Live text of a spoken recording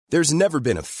There's never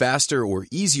been a faster or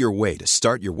easier way to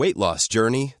start your weight loss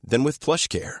journey than with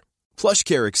PlushCare.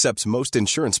 PlushCare accepts most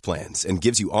insurance plans and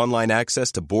gives you online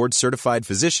access to board-certified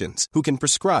physicians who can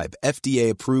prescribe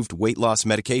FDA-approved weight loss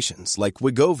medications like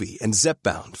Wegovy and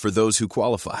Zepbound for those who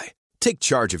qualify. Take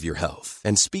charge of your health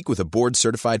and speak with a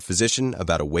board-certified physician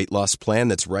about a weight loss plan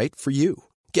that's right for you.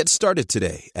 Get started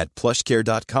today at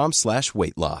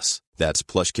plushcare.com/weight loss. That's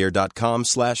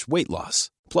plushcare.com/weight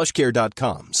loss.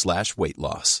 plushcare.com/weight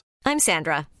loss. I'm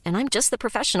Sandra, and I'm just the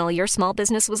professional your small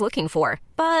business was looking for.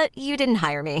 But you didn't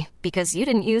hire me because you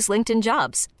didn't use LinkedIn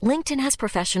Jobs. LinkedIn has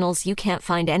professionals you can't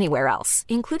find anywhere else,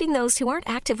 including those who aren't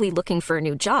actively looking for a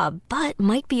new job, but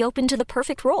might be open to the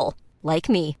perfect role, like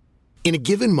me. In a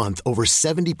given month, over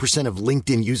 70% of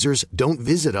LinkedIn users don't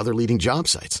visit other leading job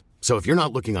sites. So if you're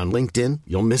not looking on LinkedIn,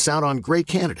 you'll miss out on great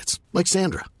candidates like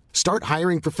Sandra. Start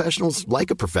hiring professionals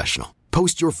like a professional.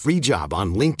 Post your free job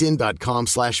on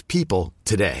linkedin.com/people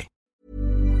today.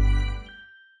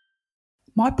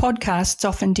 My podcasts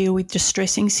often deal with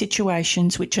distressing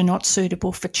situations which are not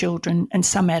suitable for children and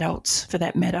some adults for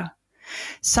that matter.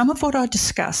 Some of what I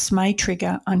discuss may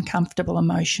trigger uncomfortable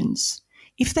emotions.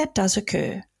 If that does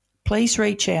occur, please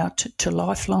reach out to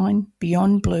Lifeline,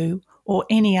 Beyond Blue, or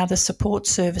any other support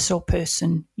service or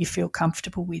person you feel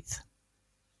comfortable with.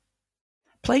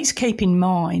 Please keep in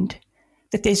mind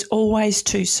that there's always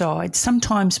two sides,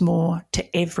 sometimes more,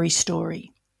 to every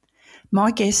story. My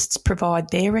guests provide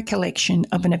their recollection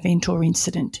of an event or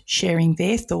incident, sharing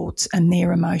their thoughts and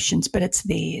their emotions, but it's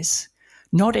theirs.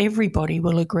 Not everybody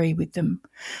will agree with them.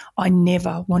 I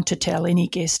never want to tell any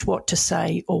guest what to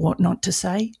say or what not to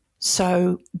say,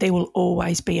 so there will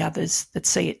always be others that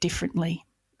see it differently,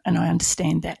 and I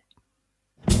understand that.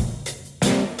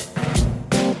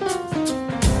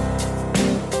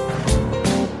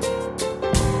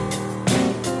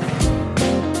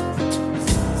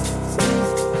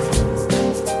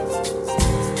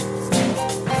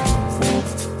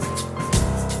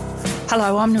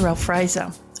 Hello, I'm Narelle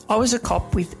Fraser. I was a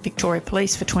cop with Victoria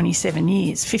Police for 27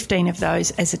 years, 15 of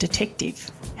those as a detective,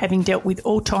 having dealt with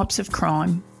all types of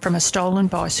crime, from a stolen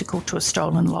bicycle to a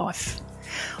stolen life.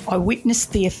 I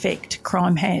witnessed the effect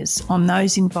crime has on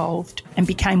those involved and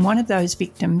became one of those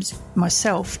victims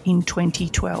myself in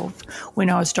 2012 when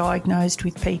I was diagnosed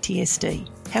with PTSD.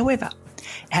 However,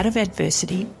 out of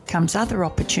adversity comes other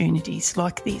opportunities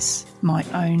like this, my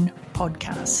own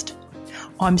podcast.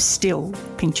 I'm still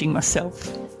pinching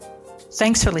myself.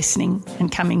 Thanks for listening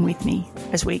and coming with me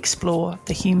as we explore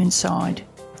the human side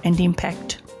and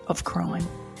impact of crime.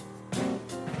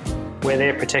 We're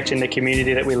there protecting the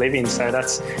community that we live in, so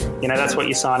that's what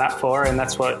you sign up for, and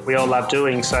that's what we all love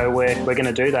doing, so we're going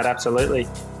to do that, absolutely.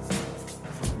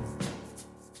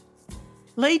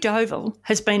 Leigh Doville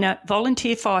has been a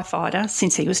volunteer firefighter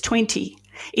since he was 20.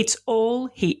 It's all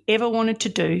he ever wanted to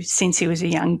do since he was a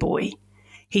young boy.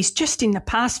 He's just in the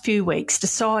past few weeks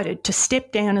decided to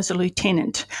step down as a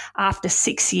lieutenant after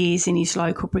 6 years in his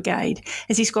local brigade,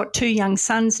 as he's got 2 young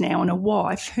sons now and a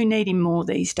wife who need him more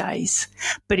these days.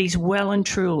 But he's well and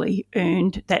truly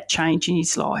earned that change in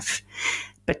his life.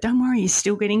 But don't worry, he's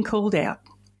still getting called out.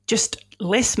 Just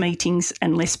less meetings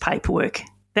and less paperwork.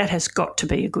 That has got to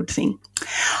be a good thing.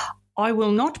 I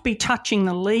will not be touching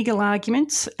the legal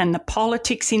arguments and the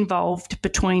politics involved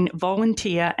between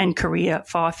volunteer and career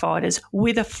firefighters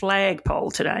with a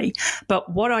flagpole today.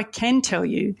 But what I can tell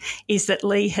you is that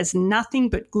Leigh has nothing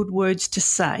but good words to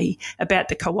say about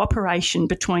the cooperation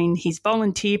between his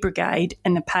volunteer brigade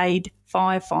and the paid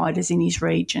firefighters in his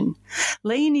region.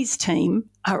 Leigh and his team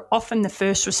are often the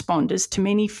first responders to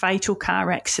many fatal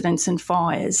car accidents and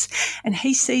fires, and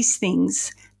he sees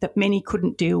things that many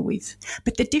couldn't deal with.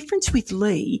 But the difference with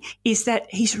Leigh is that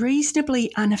he's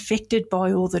reasonably unaffected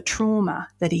by all the trauma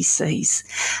that he sees.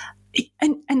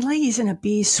 And Leigh isn't a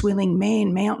beer-swilling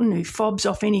man-mountain who fobs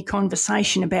off any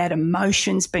conversation about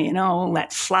emotions being all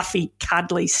that fluffy,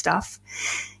 cuddly stuff.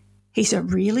 He's a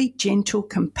really gentle,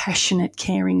 compassionate,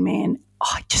 caring man.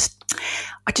 I just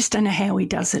don't know how he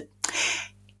does it.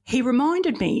 He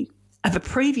reminded me of a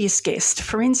previous guest,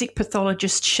 forensic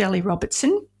pathologist Shelley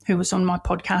Robertson, who was on my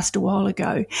podcast a while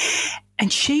ago,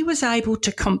 and she was able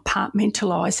to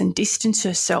compartmentalise and distance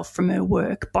herself from her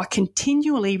work by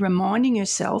continually reminding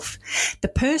herself the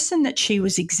person that she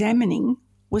was examining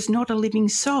was not a living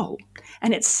soul.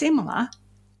 And it's similar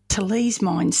to Leigh's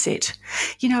mindset.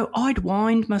 You know, I'd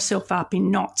wind myself up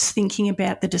in knots thinking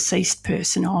about the deceased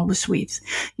person I was with,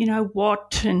 you know,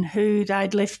 what and who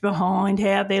they'd left behind,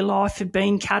 how their life had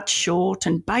been cut short,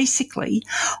 and basically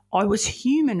I was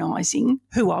humanising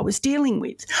who I was dealing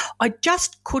with. I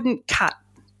just couldn't cut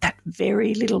that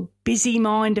very little busy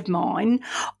mind of mine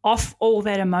off all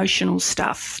that emotional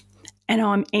stuff. And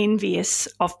I'm envious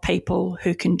of people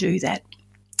who can do that.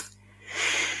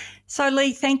 So,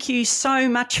 Leigh, thank you so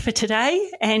much for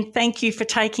today, and thank you for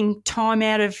taking time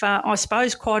out of, I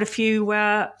suppose, quite a few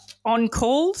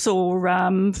on-calls or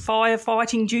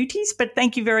firefighting duties, but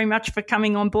thank you very much for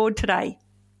coming on board today.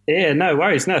 Yeah, no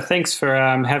worries. No, thanks for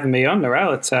having me on,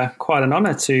 Narelle. It's quite an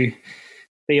honour to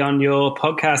be on your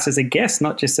podcast as a guest,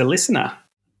 not just a listener.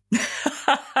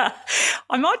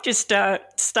 I might just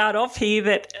start off here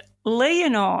that Leigh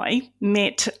and I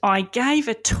met. I gave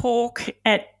a talk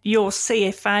at your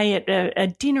CFA at a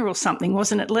dinner or something,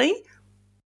 wasn't it, Leigh?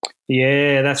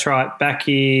 Yeah, that's right. Back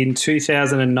in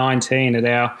 2019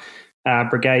 at our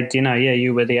brigade dinner. Yeah,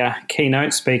 you were the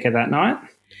keynote speaker that night.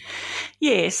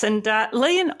 Yes, and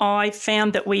Leigh and I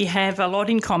found that we have a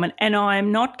lot in common, and I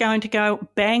am not going to go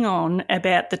bang on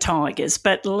about the Tigers,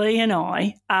 but Leigh and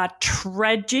I are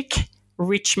tragic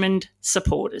Richmond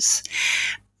supporters.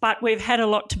 But we've had a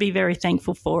lot to be very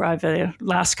thankful for over the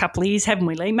last couple of years, haven't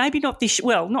we, Leigh? Maybe not this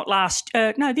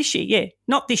this year, yeah.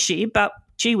 Not this year, but,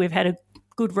 gee, we've had a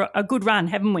good run,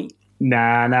 haven't we?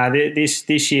 No,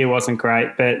 this year wasn't great,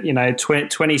 but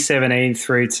 2017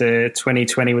 through to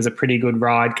 2020 was a pretty good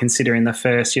ride, considering the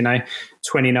first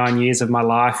 29 years of my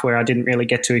life where I didn't really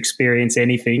get to experience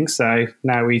anything. So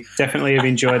no, we definitely have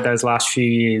enjoyed those last few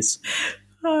years.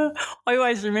 I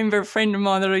always remember a friend of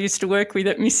mine that I used to work with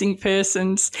at Missing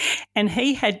Persons, and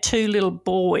he had two little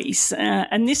boys,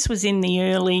 and this was in the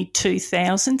early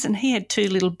 2000s, and he had two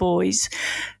little boys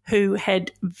who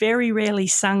had very rarely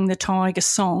sung the Tiger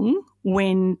song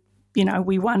when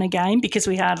we won a game, because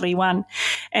we hardly won.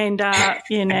 And,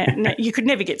 you could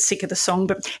never get sick of the song.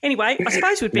 But anyway, I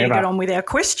suppose we'd better get on with our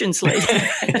questions, Leigh.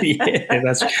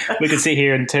 Yeah, we could sit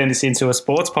here and turn this into a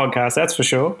sports podcast, that's for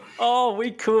sure. Oh,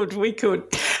 we could.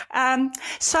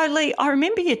 So, Leigh, I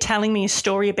remember you telling me a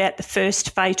story about the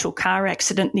first fatal car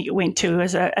accident that you went to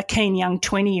as a keen young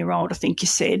 20-year-old, I think you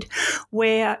said,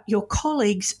 where your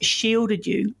colleagues shielded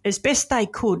you as best they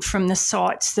could from the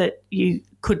sights that you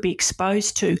could be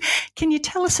exposed to. Can you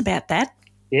tell us about that?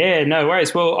 Yeah, no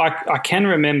worries. Well, I can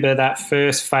remember that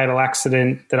first fatal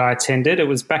accident that I attended. It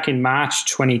was back in March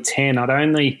 2010. I'd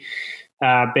only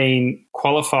been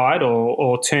qualified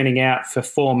or turning out for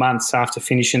 4 months after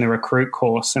finishing the recruit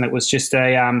course, and it was just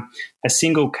a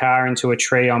single car into a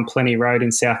tree on Plenty Road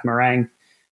in South Morang.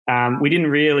 We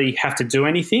didn't really have to do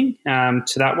anything to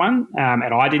that one,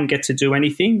 and I didn't get to do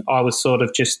anything. I was sort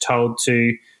of just told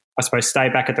to, I suppose, stay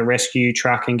back at the rescue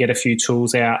truck and get a few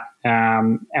tools out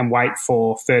and wait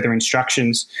for further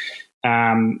instructions.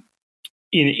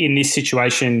 In this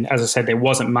situation, as I said, there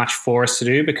wasn't much for us to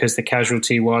do because the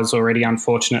casualty was already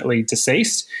unfortunately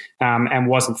deceased and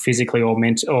wasn't physically or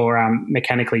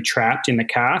mechanically trapped in the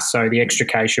car. So the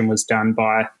extrication was done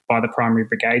by the primary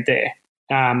brigade there.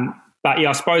 But yeah,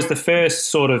 I suppose the first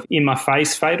sort of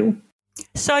in-my-face fatal.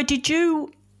 So did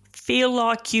you feel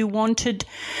like you wanted...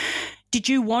 Did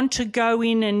you want to go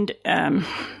in and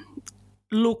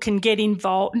look and get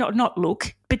involved? Not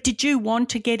look, but did you want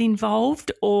to get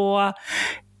involved, or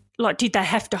did they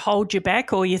have to hold you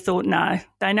back, or you thought, no,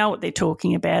 they know what they're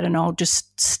talking about and I'll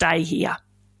just stay here?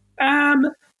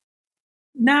 No,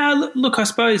 look, I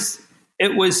suppose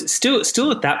it was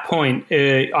still at that point.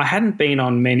 I hadn't been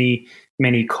on many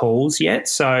calls yet,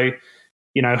 so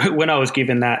when I was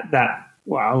given that.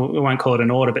 Well, we won't call it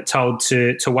an order, but told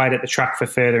to wait at the truck for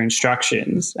further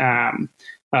instructions. I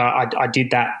did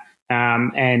that,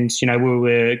 and we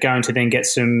were going to then get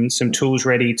some tools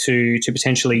ready to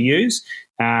potentially use,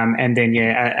 and then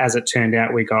as it turned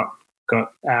out, we got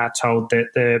told that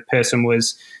the person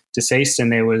was deceased,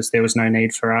 and there was no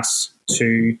need for us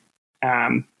to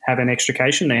have an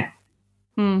extrication there.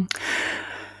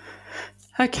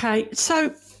 Okay,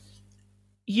 so.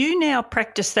 You now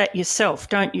practice that yourself,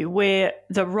 don't you, where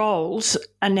the roles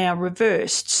are now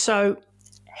reversed. So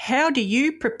how do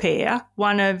you prepare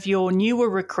one of your newer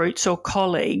recruits or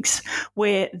colleagues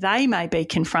where they may be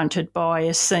confronted by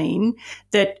a scene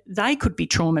that they could be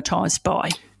traumatised by?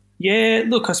 Yeah,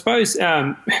 look, I suppose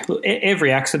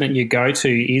every accident you go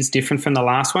to is different from the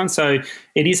last one. So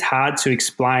it is hard to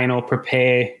explain or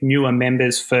prepare newer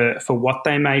members for what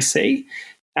they may see.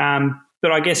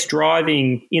 But I guess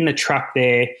driving in the truck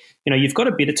there, you've got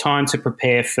a bit of time to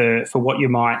prepare for what you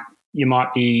might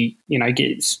be,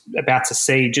 about to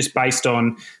see just based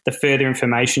on the further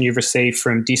information you've received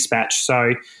from dispatch.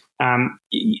 So, from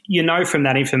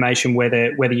that information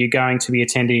whether you're going to be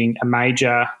attending a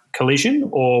major collision,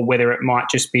 or whether it might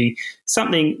just be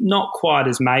something not quite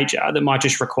as major that might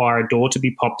just require a door to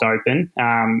be popped open,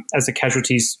 as the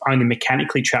casualty's only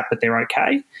mechanically trapped but they're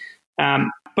okay.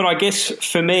 But I guess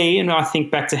for me, and I think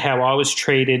back to how I was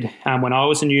treated when I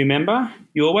was a new member,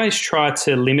 you always try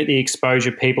to limit the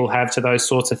exposure people have to those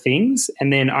sorts of things,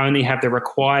 and then only have the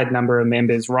required number of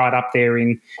members right up there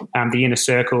in the inner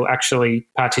circle actually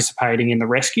participating in the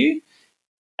rescue.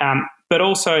 But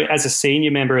also as a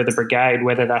senior member of the brigade,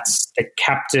 whether that's the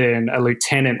captain, a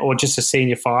lieutenant, or just a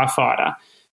senior firefighter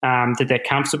that they're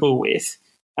comfortable with,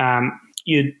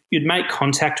 you'd make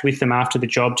contact with them after the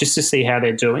job just to see how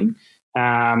they're doing.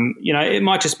 It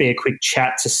might just be a quick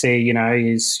chat to see,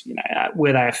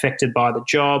 were they affected by the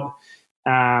job?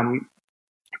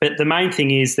 But the main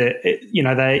thing is that,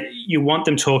 you want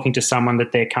them talking to someone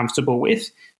that they're comfortable with,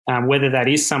 whether that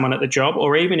is someone at the job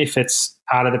or even if it's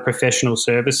part of the professional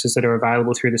services that are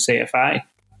available through the CFA.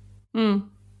 Mm.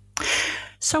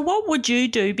 So what would you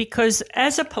do? Because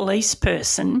as a police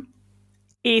person,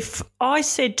 if I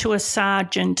said to a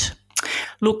sergeant,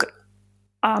 look,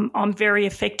 I'm very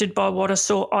affected by what I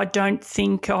saw, I don't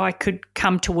think I could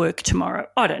come to work tomorrow.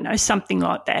 I don't know, something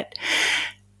like that.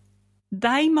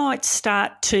 They might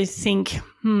start to think,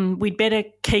 we'd better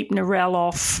keep Narelle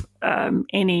off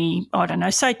any, I don't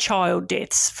know, say child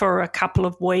deaths for a couple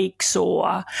of weeks,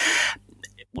 or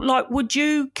would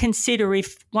you consider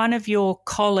if one of your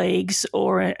colleagues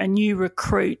or a new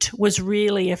recruit was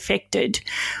really affected,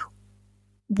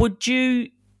 would you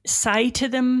say to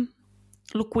them,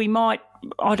 look, we might,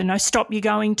 I don't know, stop you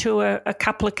going to a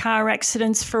couple of car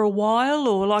accidents for a while?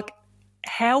 Or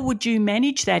how would you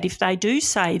manage that if they do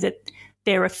say that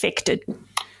they're affected?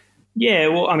 Yeah,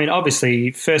 well, I mean,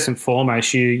 obviously, first and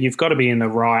foremost, you've got to be in the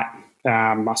right,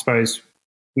 I suppose,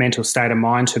 mental state of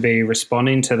mind to be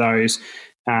responding to those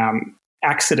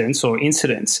accidents or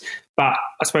incidents. But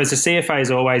I suppose the CFA has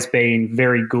always been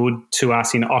very good to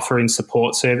us in offering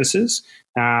support services.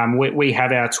 We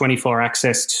have our 24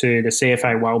 access to the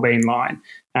CFA Wellbeing line,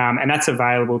 and that's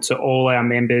available to all our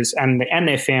members and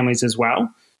their families as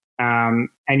well. And,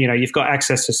 you've got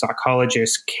access to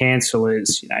psychologists,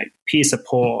 counsellors, peer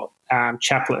support,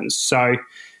 chaplains. So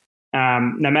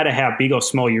no matter how big or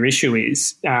small your issue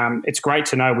is, it's great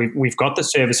to know we've got the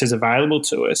services available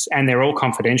to us, and they're all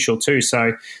confidential too.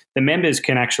 So the members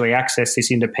can actually access this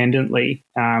independently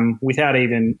without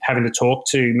even having to talk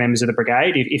to members of the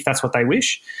brigade if that's what they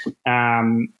wish.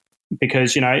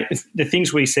 Because, the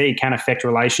things we see can affect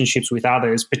relationships with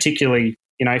others, particularly,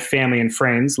 family and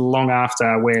friends, long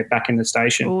after we're back in the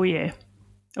station. Oh, yeah.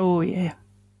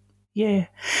 Yeah,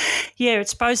 I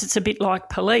suppose it's a bit like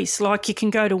police. Like, you can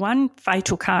go to one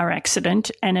fatal car accident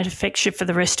and it affects you for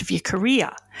the rest of your career.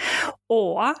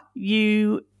 Or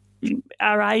you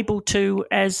are able to,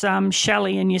 as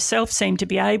Shelley and yourself seem to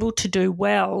be able to do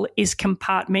well, is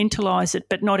compartmentalise it,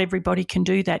 but not everybody can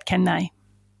do that, can they?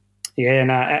 Yeah,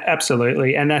 no,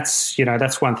 absolutely. And that's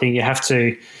one thing you have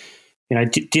to,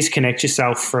 disconnect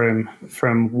yourself from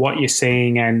what you're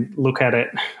seeing and look at it.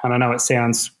 And I know it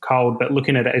sounds cold, but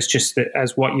looking at it as just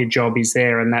as what your job is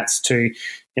there, and that's to,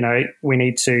 we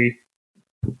need to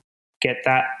get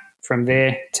that from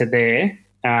there to there,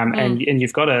 and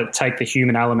you've got to take the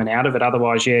human element out of it.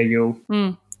 Otherwise, you'll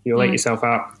eat yourself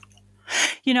up.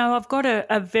 I've got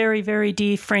a very, very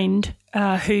dear friend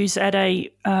who's at a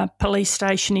police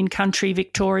station in country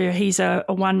Victoria. He's a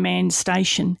one-man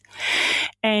station.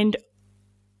 And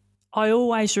I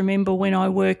always remember when I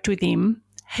worked with him,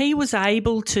 he was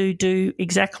able to do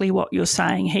exactly what you're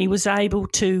saying. He was able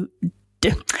to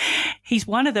he's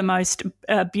one of the most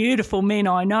beautiful men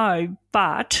I know,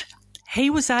 but he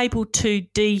was able to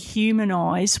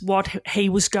dehumanise what he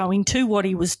was going to, what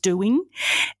he was doing,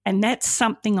 and that's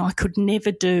something I could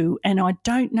never do. And I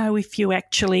don't know if you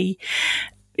actually,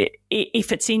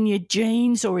 if it's in your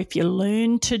genes or if you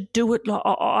learn to do it.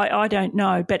 I don't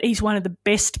know, but he's one of the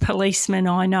best policemen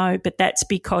I know, but that's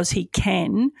because he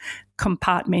can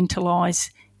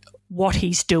compartmentalise what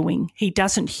he's doing. He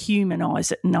doesn't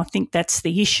humanise it, and I think that's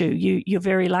the issue. You're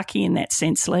very lucky in that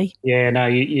sense, Leigh. Yeah, no,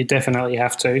 you definitely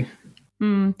have to.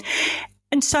 And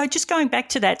so just going back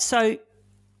to that, so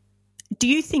do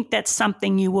you think that's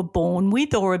something you were born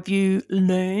with, or have you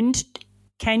learned?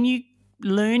 Can you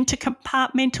learn to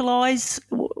compartmentalise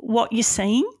what you're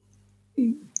seeing?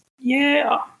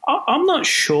 Yeah, I'm not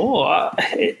sure.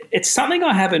 It's something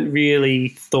I haven't really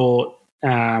thought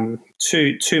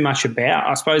too much about.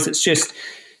 I suppose it's just,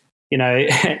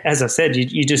 as I said,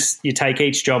 you take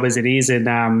each job as it is,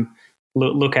 and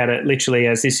look at it literally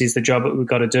as this is the job that we've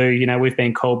got to do. We've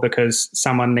been called because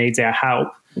someone needs our help,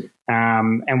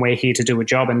 and we're here to do a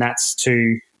job, and that's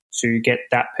to get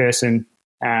that person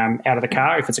out of the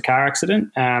car if it's a car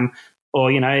accident,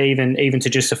 or even to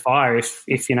just a fire if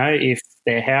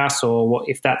their house or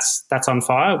if that's on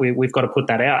fire, we've got to put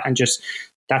that out, and just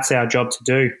that's our job to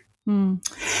do.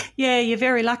 Yeah, you're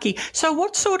very lucky. So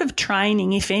what sort of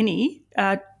training, if any,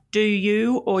 do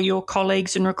you or your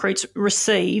colleagues and recruits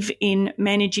receive in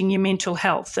managing your mental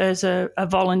health as a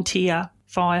volunteer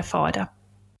firefighter?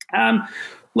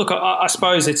 Look, I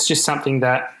suppose it's just something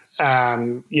that,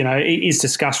 is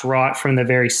discussed right from the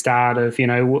very start of,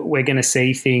 we're going to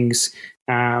see things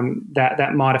that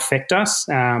might affect us,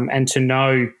 and to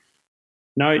know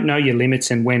your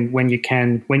limits and when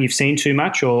you've seen too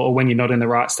much or when you're not in the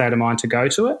right state of mind to go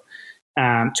to it.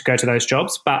 To go to those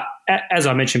jobs. But as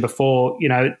I mentioned before,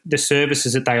 the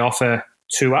services that they offer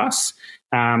to us,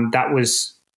 that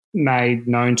was made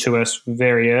known to us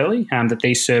very early, that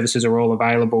these services are all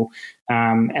available.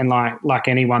 And like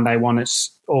anyone, they want us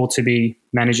all to be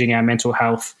managing our mental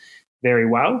health very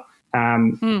well.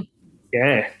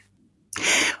 Yeah.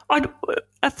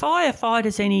 A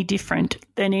firefighter's any different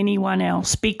than anyone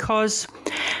else because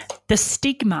the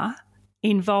stigma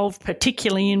involved,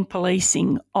 particularly in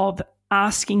policing, of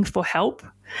asking for help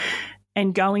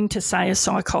and going to, say, a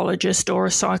psychologist or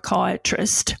a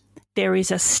psychiatrist, there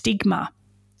is a stigma.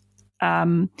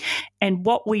 And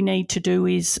what we need to do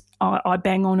is, I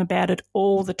bang on about it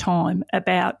all the time,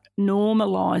 about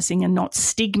normalising and not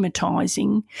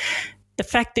stigmatising the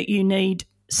fact that you need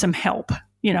some help,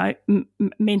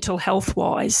 mental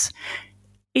health-wise.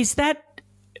 Is that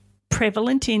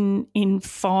prevalent in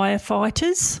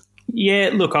firefighters? Yeah,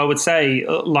 look, I would say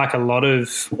like a lot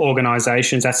of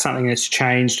organisations, that's something that's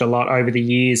changed a lot over the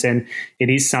years, and it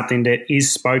is something that is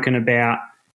spoken about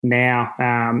now.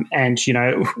 And,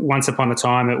 once upon a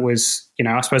time it was,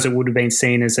 I suppose it would have been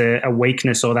seen as a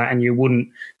weakness or that, and you wouldn't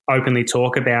openly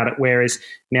talk about it, whereas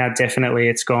now definitely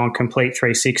it's gone complete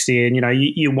 360 and,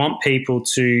 you want people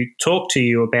to talk to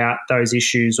you about those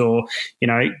issues or,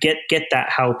 get that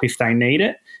help if they need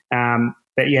it.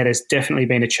 But yeah, there's definitely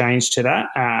been a change to that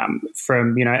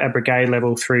from, a brigade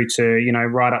level through to,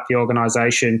 right up the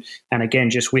organisation. And again,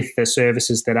 just with the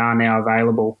services that are now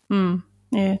available.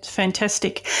 Yeah, it's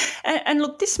fantastic. And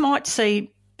look, this might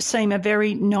seem a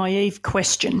very naive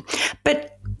question,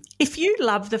 but if you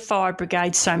love the fire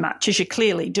brigade so much, as you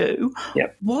clearly do,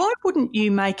 yep, why wouldn't you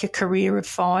make a career of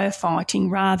firefighting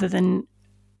rather than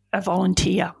a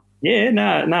volunteer? Yeah,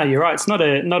 no, you're right. It's not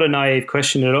a naive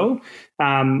question at all.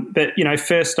 But,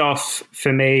 first off,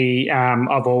 for me,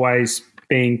 I've always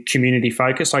been community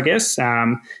focused, I guess.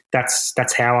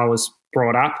 That's how I was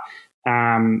brought up.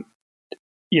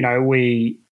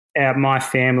 My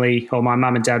family, or my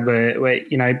mum and dad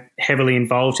were heavily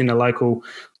involved in the local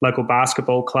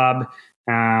basketball club.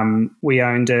 We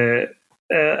owned a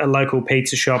local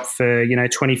pizza shop for,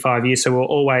 25 years. So we're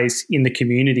always in the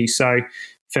community. So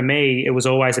for me, it was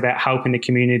always about helping the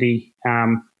community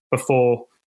before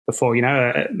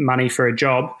money for a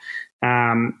job.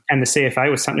 And the CFA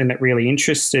was something that really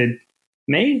interested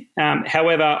me.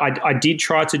 However, I did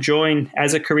try to join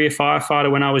as a career firefighter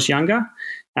when I was younger.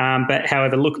 But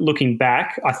however, looking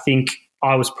back, I think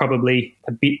I was probably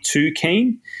a bit too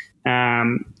keen.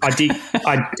 I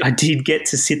did get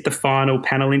to sit the final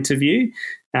panel interview,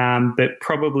 but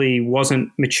probably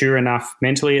wasn't mature enough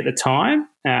mentally at the time.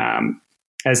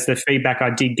 As the feedback I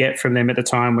did get from them at the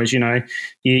time was, you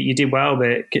did well,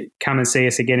 but come and see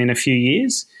us again in a few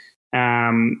years,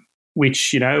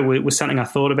 which, was something I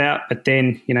thought about. But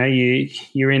then,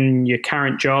 you're in your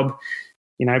current job,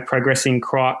 progressing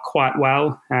quite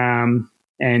well.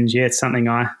 And, yeah, it's something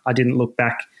I didn't look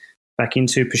back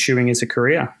into pursuing as a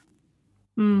career.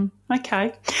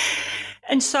 Okay.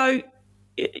 And so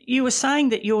you were saying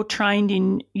that you're trained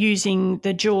in using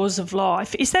the jaws of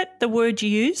life. Is that the word you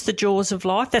use, the jaws of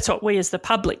life? That's what we as the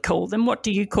public call them. What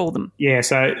do you call them? Yeah,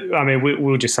 so, I mean,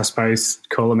 we'll just, I suppose,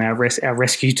 call them our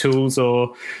rescue tools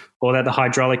or that the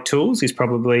hydraulic tools is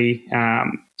probably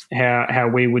how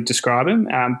we would describe them.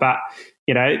 But,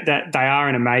 that they are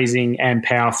an amazing and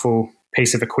powerful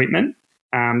piece of equipment.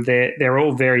 They're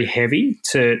all very heavy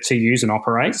to use and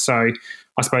operate. So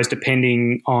I suppose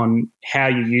depending on how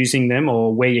you're using them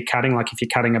or where you're cutting, like if you're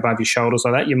cutting above your shoulders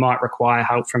like that, you might require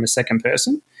help from a second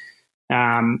person.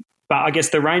 But I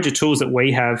guess the range of tools that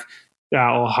we have,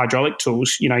 or hydraulic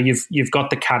tools, you've got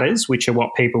the cutters, which are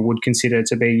what people would consider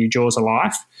to be your jaws of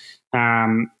life,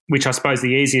 which I suppose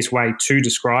the easiest way to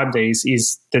describe these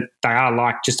is that they are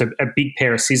like just a big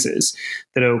pair of scissors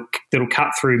that'll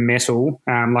cut through metal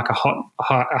like a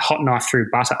hot knife through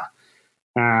butter.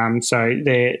 So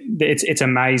it's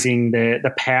amazing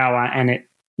the power and it,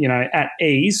 at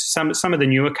ease. Some of the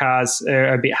newer cars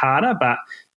are a bit harder, but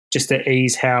just to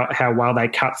ease how well they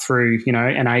cut through,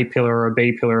 an A pillar or a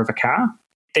B pillar of a car.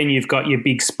 Then you've got your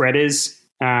big spreaders,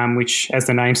 which, as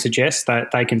the name suggests,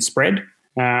 that they can spread.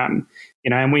 And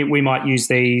we might use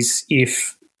these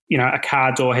if a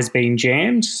car door has been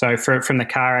jammed. So from the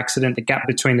car accident, the gap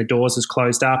between the doors is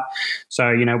closed up.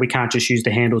 So we can't just use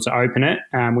the handle to open it.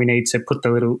 We need to put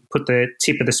the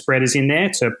tip of the spreaders in there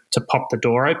to pop the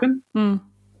door open.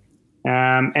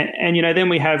 Then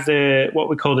we have what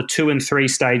we call the 2 and 3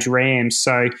 stage rams.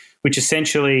 So, which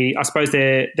essentially, I suppose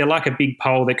they're like a big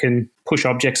pole that can push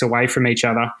objects away from each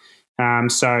other.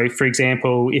 So, for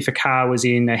example, if a car was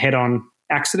in a head-on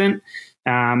accident,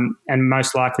 and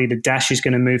most likely the dash is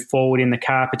going to move forward in the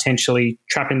car, potentially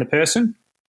trapping the person.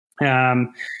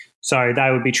 So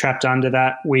they would be trapped under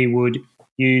that. We would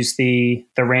use the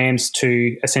rams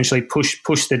to essentially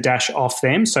push the dash off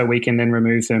them, so we can then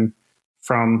remove them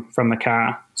from the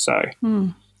car. So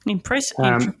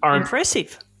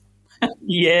impressive.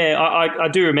 Yeah, I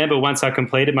do remember once I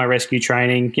completed my rescue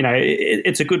training,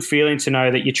 it's a good feeling to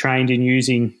know that you're trained in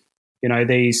using,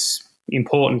 these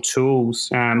important tools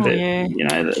that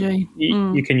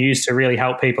you can use to really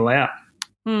help people out.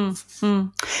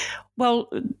 Well,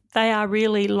 they are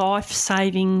really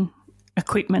life-saving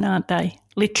equipment, aren't they?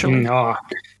 Literally.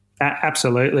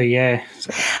 Absolutely, yeah.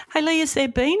 Hey, Leigh, has there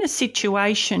been a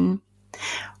situation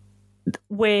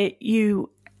where you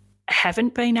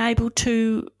haven't been able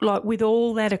to, like with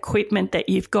all that equipment that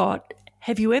you've got,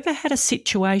 have you ever had a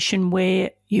situation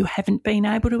where you haven't been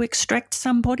able to extract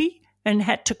somebody and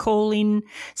had to call in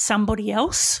somebody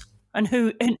else? And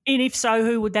if so,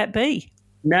 who would that be?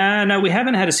 No, we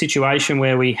haven't had a situation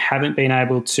where we haven't been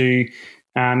able to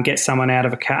get someone out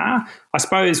of a car. I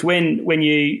suppose when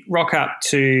you rock up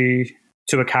to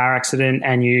a car accident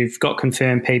and you've got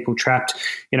confirmed people trapped,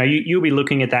 you'll be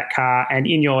looking at that car, and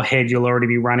in your head you'll already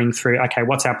be running through, okay,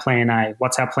 what's our plan A?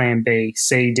 What's our plan B,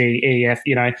 C, D, E, F,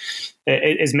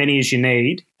 as many as you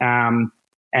need.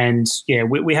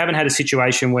 We haven't had a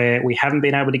situation where we haven't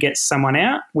been able to get someone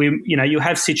out. You'll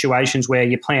have situations where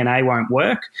your plan A won't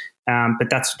work, but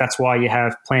that's why you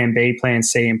have plan B, plan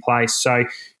C in place. So,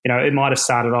 it might have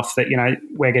started off that,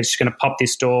 we're just going to pop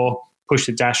this door, push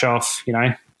the dash off,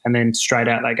 and then straight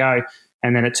out they go.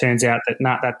 And then it turns out that,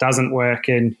 that doesn't work.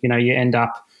 And, you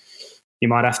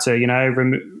might have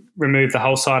to, remove the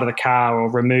whole side of the car,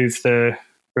 or remove the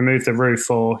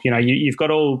roof, or, you've got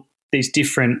all these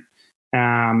different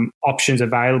options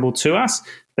available to us.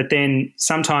 But then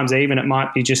sometimes even it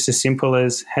might be just as simple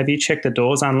as, have you checked the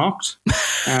door's unlocked?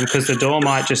 Because the door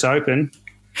might just open.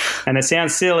 And it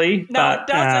sounds silly. No, but, it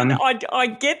doesn't. I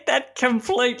get that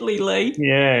completely, Leigh.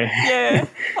 Yeah. Yeah.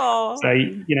 Oh. So,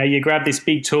 you grab this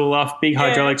big tool off, big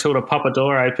hydraulic tool to pop a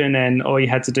door open, and all you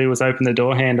had to do was open the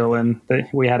door handle and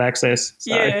we had access.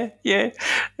 So. Yeah.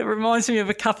 It reminds me of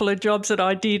a couple of jobs that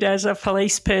I did as a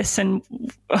police person.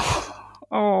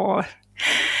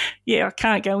 Yeah, I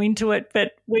can't go into it,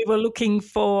 but we were looking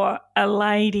for a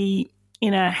lady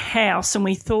in a house, and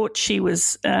we thought she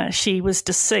was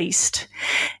deceased,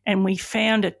 and we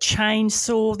found a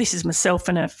chainsaw. This is myself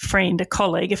and a friend, a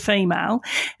colleague, a female,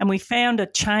 and we found a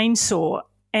chainsaw,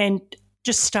 and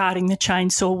just starting the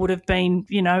chainsaw would have been,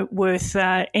 worth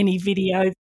any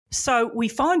video. So we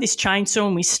find this chainsaw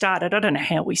and we started. I don't know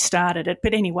how we started it,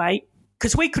 but anyway,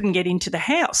 because we couldn't get into the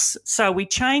house. So we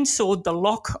chainsawed the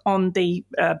lock on the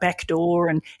back door.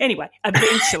 And anyway,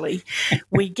 eventually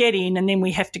we get in, and then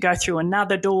we have to go through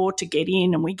another door to get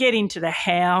in, and we get into the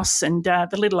house, and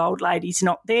the little old lady's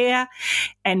not there.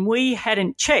 And we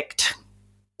hadn't checked,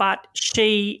 but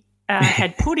she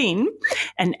had put in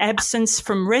an absence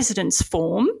from residence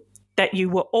form that you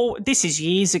were all, this is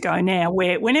years ago now,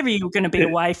 where whenever you were going to be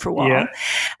away for a while.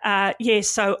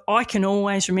 So I can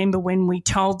always remember when we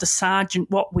told the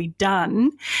sergeant what we'd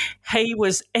done, he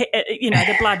was,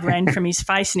 the blood ran from his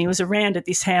face, and he was around at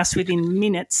this house within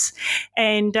minutes.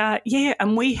 And,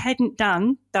 and we hadn't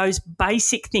done those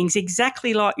basic things,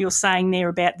 exactly like you're saying there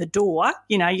about the door.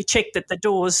 You check that the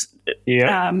door's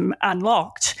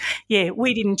unlocked. Yeah,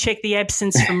 we didn't check the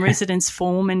absence from residence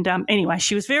form. And anyway,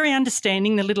 she was very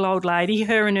understanding, the little old lady.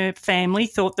 Her and her family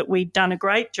thought that we'd done a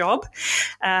great job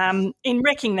in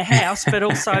wrecking the house, but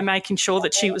also making sure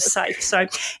that she was safe. So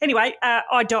anyway,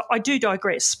 I do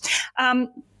digress.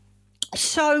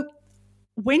 So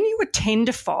when you attend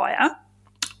a fire,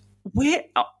 where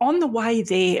on the way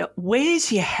there,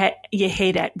 where's your head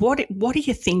at? What are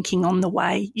you thinking on the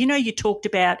way? You talked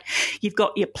about you've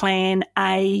got your plan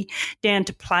A down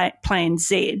to plan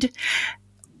Z.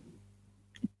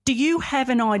 Do you have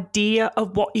an idea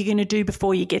of what you're going to do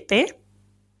before you get there?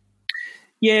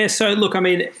 Yeah, so look, I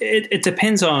mean, it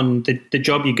depends on the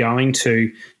job you're going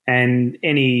to. and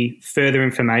any further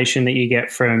information that you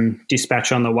get from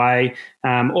dispatch on the way,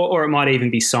 or it might even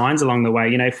be signs along the way.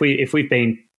 You know, if we've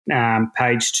been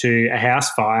paged to a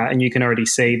house fire and you can already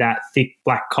see that thick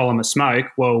black column of smoke,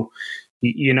 well,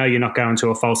 you know you're not going to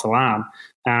a false alarm.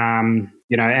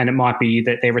 You know, and it might be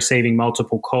that they're receiving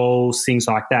multiple calls, things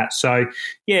like that. So,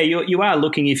 yeah, you are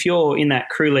looking, if you're in that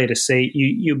crew leader seat,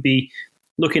 you'll be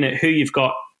looking at who you've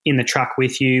got in the truck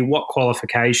with you, what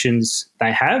qualifications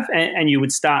they have, and you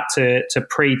would start to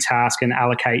pre-task and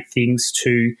allocate things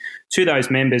to those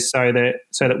members so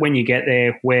that when you get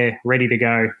there, we're ready to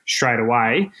go straight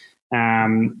away.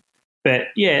 But,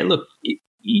 yeah, look,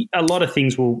 a lot of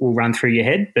things will run through your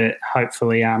head, but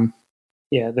hopefully a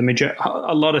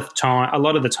lot of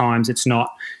the times it's not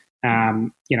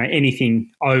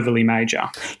anything overly major.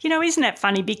 You know, isn't that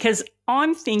funny? Because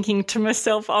I'm thinking to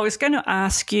myself, I was going to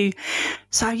ask you,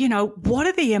 so, you know, what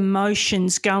are the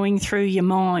emotions going through your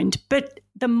mind? But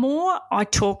the more I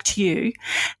talk to you,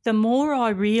 the more I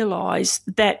realise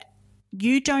that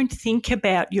you don't think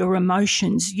about your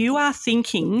emotions. You are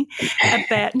thinking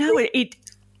about,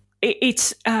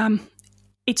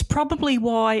 it's probably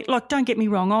why, like, don't get me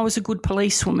wrong, I was a good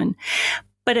policewoman,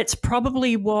 but it's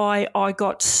probably why I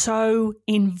got so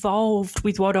involved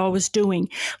with what I was doing.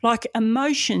 Like,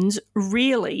 emotions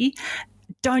really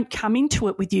don't come into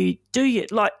it with you, do you?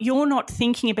 Like, you're not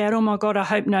thinking about, oh, my God, I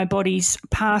hope nobody's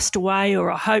passed away,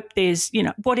 or I hope there's, you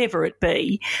know, whatever it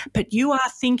be, but you are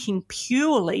thinking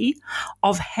purely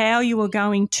of how you are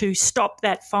going to stop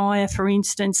that fire, for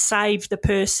instance, save the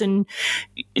person.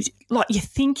 Like, you're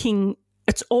thinking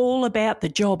it's all about the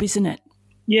job, isn't it?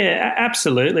 Yeah,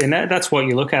 absolutely. And that's what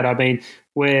you look at. I mean,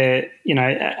 we're, you know,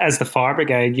 as the fire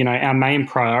brigade, you know, our main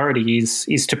priority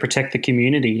is to protect the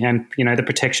community and, you know, the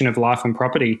protection of life and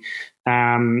property.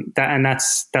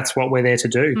 That's what we're there to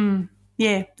do.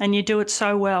 Yeah, and you do it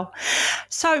so well.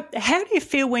 So how do you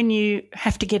feel when you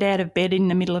have to get out of bed in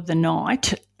the middle of the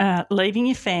night, leaving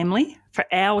your family for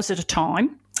hours at a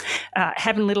time,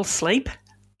 having little sleep?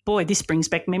 Boy, this brings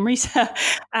back memories.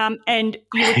 And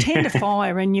you attend a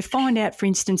fire and you find out, for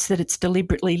instance, that it's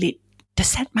deliberately lit.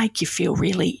 Does that make you feel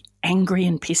really angry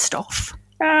and pissed off?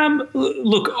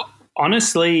 Look,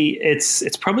 honestly,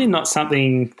 it's probably not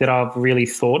something that I've really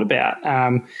thought about.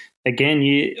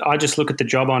 Again, I just look at the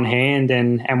job on hand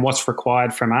and what's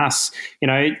required from us. You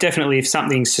know, definitely if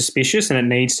something's suspicious and it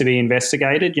needs to be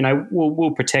investigated, you know,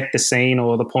 we'll protect the scene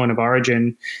or the point of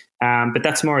origin. But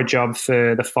that's more a job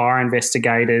for the fire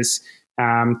investigators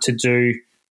to do,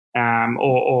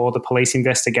 or the police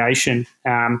investigation.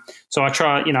 So I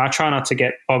try not to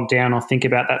get bogged down or think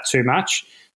about that too much.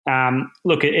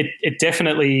 Look, it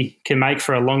definitely can make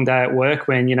for a long day at work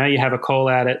when, you know, you have a call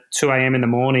out at 2 a.m. in the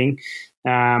morning.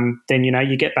 Then, you know,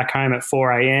 you get back home at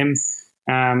 4 a.m.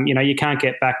 You know, you can't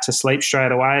get back to sleep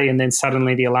straight away, and then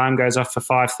suddenly the alarm goes off for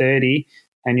 5:30.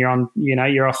 And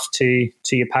you're off to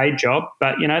your paid job.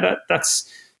 But, you know,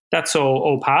 that's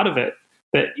all part of it.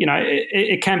 But, you know,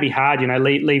 it can be hard, you know,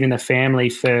 leaving the family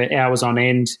for hours on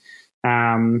end.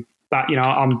 But, you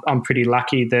know, I'm pretty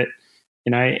lucky that,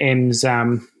 you know, Em's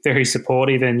very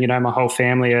supportive, and, you know, my whole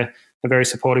family are very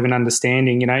supportive and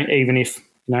understanding, you know, even if,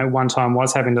 you know, one time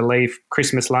was having to leave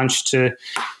Christmas lunch to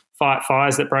fight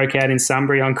fires that broke out in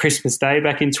Sunbury on Christmas Day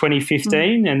back in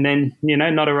 2015, and then, you know,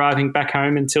 not arriving back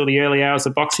home until the early hours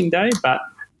of Boxing Day. But,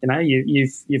 you know,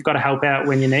 you've got to help out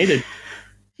when you're needed.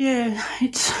 Yeah,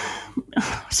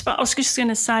 I was just going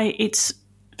to say it's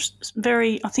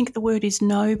very, I think the word is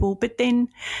noble, but then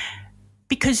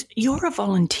because you're a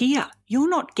volunteer, you're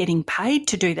not getting paid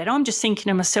to do that. I'm just thinking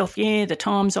to myself, yeah, the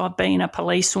times I've been a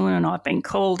policewoman and I've been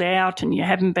called out and you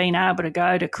haven't been able to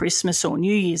go to Christmas or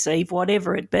New Year's Eve,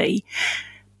 whatever it be,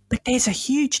 but there's a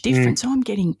huge difference. I'm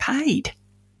getting paid.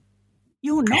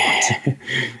 You're not.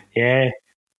 Yeah.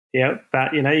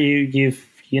 But, you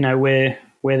know, we're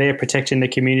there protecting the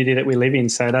community that we live in.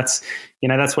 So that's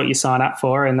what you sign up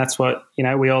for, and that's what, you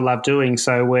know, we all love doing.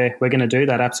 So we're going to do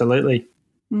that. Absolutely.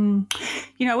 You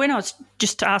know, when I was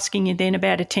just asking you then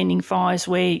about attending fires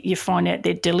where you find out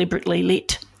they're deliberately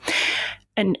lit,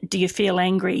 and do you feel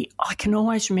angry? I can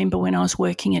always remember when I was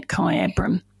working at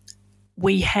Kyabram,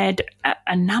 we had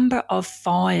a number of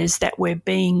fires that were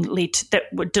being lit that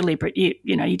were deliberate.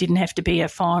 You know, you didn't have to be a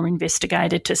fire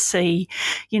investigator to see,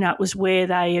 you know, it was where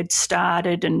they had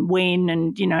started and when,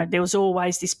 and, you know, there was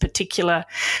always this particular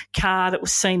car that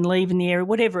was seen leaving the area,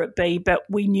 whatever it be, but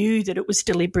we knew that it was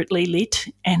deliberately lit.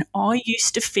 And I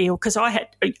used to feel, because I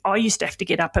used to have to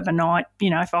get up of a night, you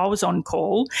know, if I was on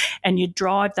call, and you'd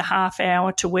drive the half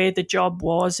hour to where the job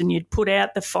was and you'd put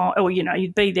out the fire, or, you know,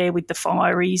 you'd be there with the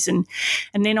fireys, and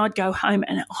then I'd go home,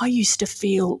 and I used to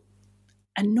feel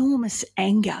enormous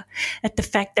anger at the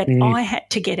fact that I had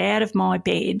to get out of my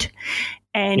bed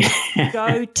and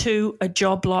go to a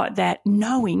job like that,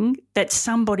 knowing that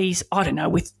somebody's, I don't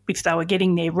know, if they were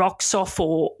getting their rocks off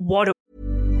or what.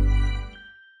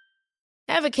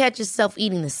 Ever catch yourself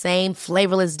eating the same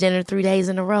flavorless dinner 3 days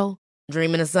in a row?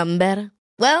 Dreaming of something better?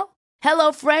 Well,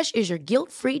 HelloFresh is your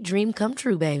guilt-free dream come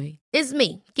true, baby. It's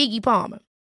me, Keke Palmer.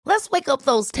 Let's wake up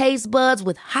those taste buds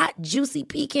with hot, juicy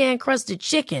pecan-crusted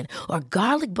chicken or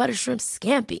garlic butter shrimp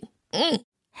scampi.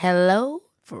 Hello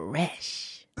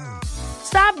Fresh.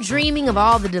 Stop dreaming of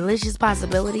all the delicious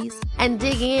possibilities and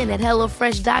dig in at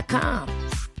HelloFresh.com.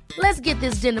 Let's get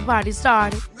this dinner party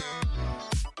started.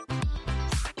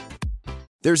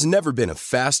 There's never been a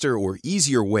faster or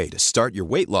easier way to start your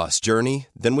weight loss journey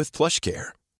than with PlushCare.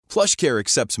 PlushCare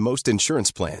accepts most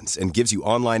insurance plans and gives you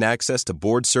online access to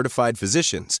board-certified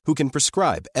physicians who can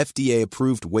prescribe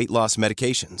FDA-approved weight loss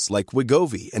medications like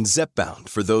Wegovy and Zepbound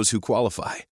for those who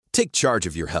qualify. Take charge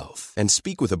of your health and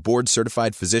speak with a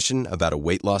board-certified physician about a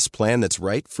weight loss plan that's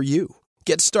right for you.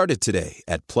 Get started today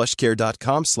at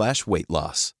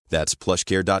plushcare.com/weight-loss. That's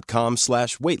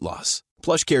plushcare.com/weight-loss.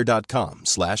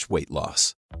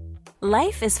 plushcare.com/weight-loss.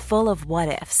 Life is full of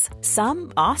what-ifs.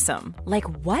 Some awesome, like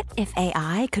what if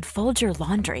AI could fold your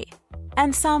laundry?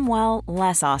 And some, well,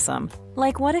 less awesome,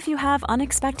 like what if you have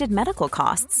unexpected medical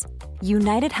costs?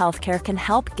 United Healthcare can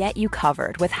help get you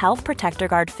covered with Health Protector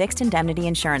Guard fixed indemnity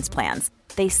insurance plans.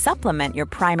 They supplement your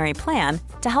primary plan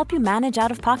to help you manage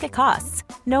out-of-pocket costs.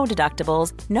 No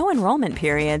deductibles, no enrollment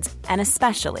periods, and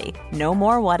especially no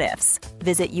more what-ifs.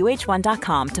 Visit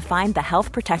uh1.com to find the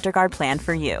Health Protector Guard plan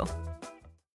for you.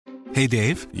 Hey,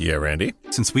 Dave. Yeah, Randy.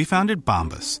 Since we founded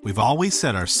Bombas, we've always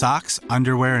said our socks,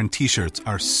 underwear, and T-shirts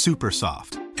are super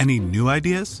soft. Any new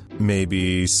ideas?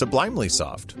 Maybe sublimely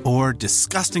soft. Or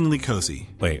disgustingly cozy.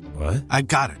 Wait, what? I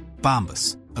got it.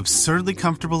 Bombas. Absurdly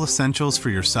comfortable essentials for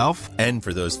yourself and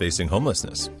for those facing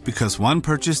homelessness. Because one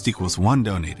purchased equals one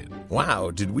donated.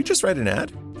 Wow, did we just write an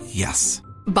ad? Yes.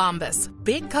 Bombas.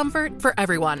 Big comfort for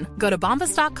everyone. Go to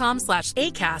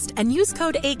bombas.com/ACAST and use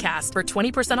code ACAST for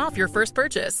 20% off your first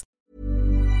purchase.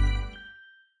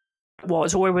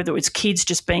 Was, or whether it's kids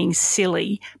just being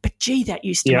silly. But, gee, that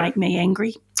used to make me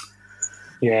angry.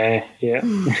 Yeah.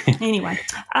 Anyway.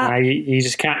 You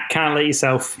just can't let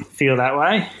yourself feel that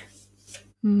way.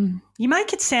 You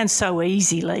make it sound so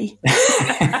easy, Leigh.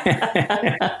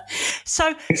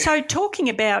 So talking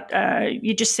about,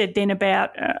 you just said then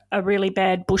about a really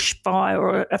bad bushfire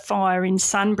or a fire in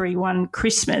Sunbury one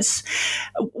Christmas.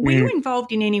 Were you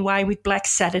involved in any way with Black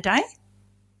Saturday?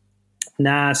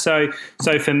 Nah, so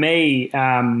for me,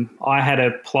 I had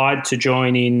applied to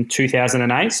join in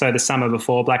 2008, so the summer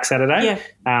before Black Saturday,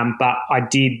 but I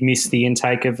did miss the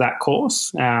intake of that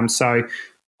course. So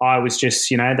I was just,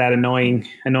 that annoying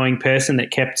person that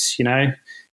kept,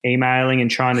 emailing and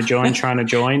trying to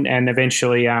join. And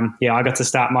eventually, I got to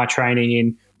start my training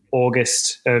in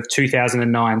August of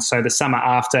 2009. So the summer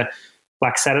after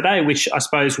Black Saturday, which I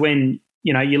suppose when,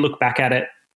 you look back at it,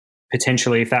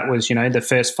 potentially if that was, the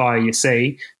first fire you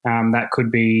see, that could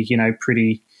be,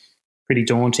 pretty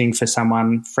daunting for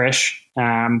someone fresh.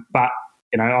 But,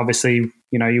 obviously,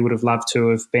 you would have loved to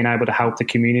have been able to help the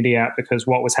community out because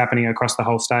what was happening across the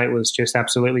whole state was just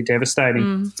absolutely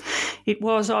devastating. It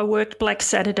was. I worked Black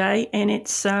Saturday and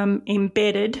it's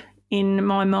embedded in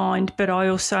my mind, but I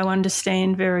also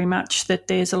understand very much that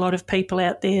there's a lot of people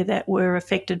out there that were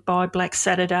affected by Black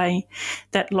Saturday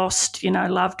that lost,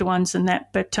 loved ones and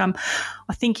that. But I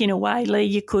think in a way, Leigh,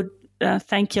 you could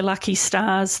thank your lucky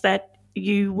stars that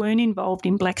you weren't involved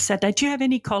in Black Saturday. Do you have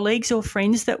any colleagues or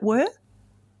friends that were?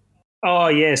 Oh,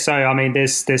 yeah. So, I mean,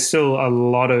 there's still a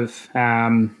lot of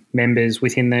members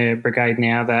within the brigade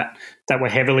now that were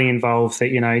heavily involved that,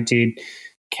 did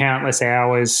countless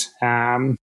hours,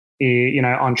 on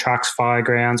trucks, fire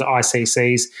grounds,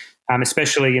 ICCs,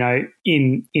 especially,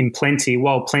 in Plenty.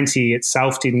 While Plenty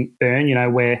itself didn't burn,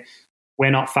 we're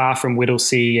not far from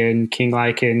Whittlesea and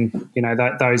Kinglake and,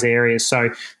 those areas. So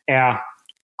our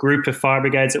group of fire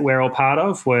brigades that we're all part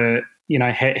of were,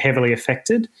 heavily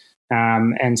affected.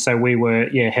 And so we were,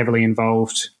 heavily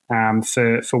involved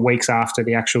for weeks after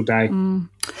the actual day.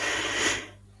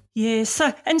 Yeah.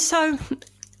 So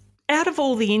out of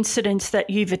all the incidents that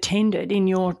you've attended in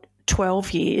your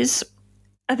 12 years,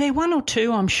 are there one or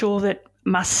two, I'm sure, that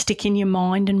must stick in your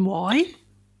mind and why?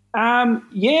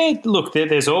 Look,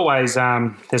 there's always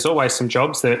some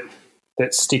jobs that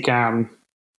stick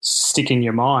in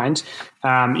your mind.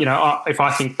 If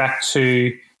I think back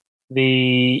to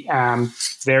the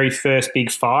very first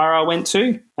big fire I went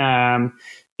to,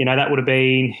 that would have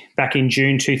been back in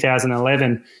June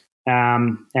 2011.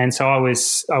 And so I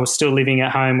was still living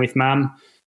at home with Mum.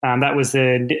 That was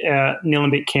the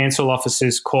Nillumbik Council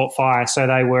officers caught fire. So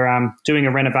they were doing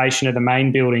a renovation of the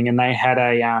main building, and they had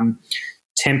a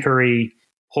temporary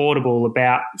portable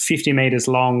about 50 metres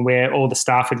long where all the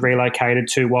staff had relocated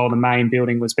to while the main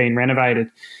building was being renovated.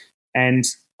 And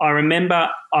I remember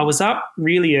I was up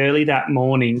really early that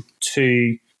morning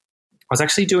I was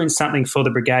actually doing something for the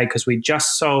brigade because we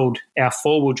just sold our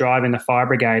four-wheel drive in the fire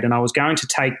brigade, and I was going to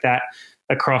take that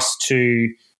across to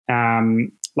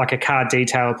like a car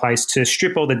detailer place to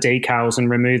strip all the decals and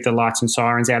remove the lights and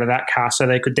sirens out of that car so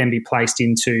they could then be placed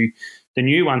into the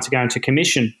new one to go into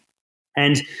commission.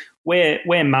 And where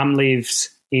Mum lives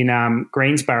in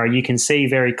Greensborough, you can see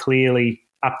very clearly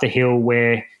up the hill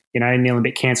where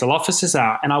Nillumbik Council offices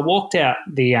are. And I walked out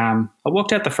the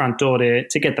front door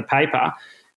to get the paper,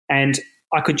 and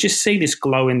I could just see this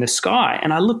glow in the sky.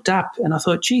 And I looked up and I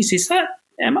thought, geez, is that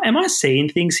am I seeing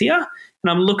things here? And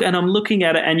I'm looking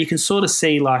at it, and you can sort of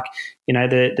see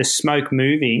the smoke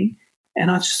moving.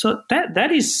 And I just thought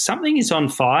that is something is on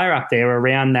fire up there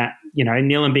around that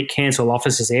Nillumbik Council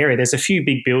offices area. There's a few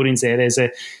big buildings there. There's a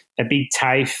big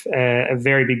TAFE, a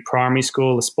very big primary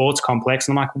school, a sports complex.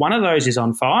 And I'm like, one of those is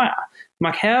on fire. I'm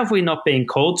like, how have we not been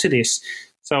called to this?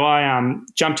 So I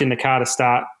jumped in the car to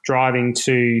start driving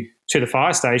to the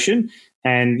fire station.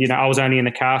 And, I was only in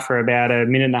the car for about a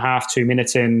minute and a half, 2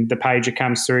 minutes, and the pager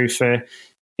comes through for,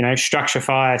 structure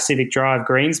fire, Civic Drive,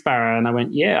 Greensborough. And I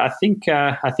went, yeah, I think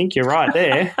you're right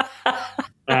there.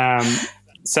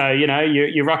 So,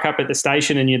 you rock up at the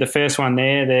station and you're the first one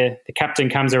there. The captain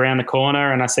comes around the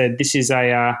corner, and I said, this is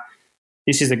a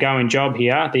going job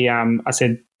here. I think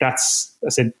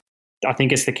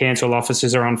it's the council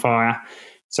officers are on fire.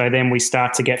 So then we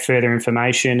start to get further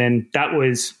information, and that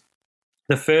was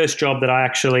the first job that I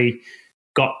actually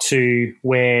got to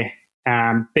where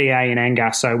BA and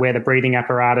anger, so where the breathing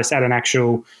apparatus at an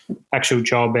actual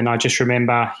job. And I just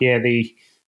remember, the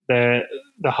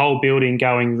whole building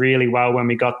going really well when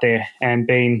we got there, and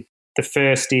being the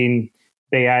first in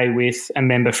BA with a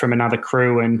member from another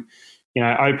crew, and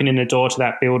opening the door to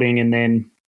that building, and then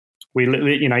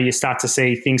you start to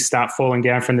see things start falling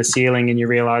down from the ceiling, and you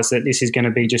realise that this is going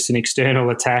to be just an external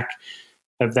attack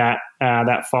of that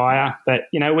fire. But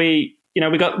we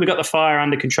got the fire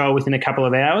under control within a couple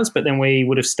of hours, but then we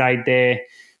would have stayed there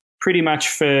pretty much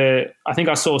for, I think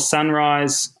I saw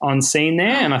sunrise on scene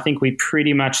there, and I think we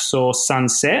pretty much saw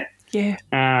sunset. Yeah.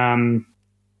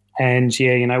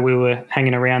 We were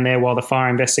hanging around there while the fire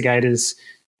investigators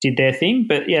did their thing.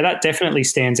 But yeah, that definitely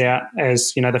stands out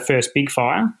as, the first big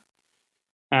fire.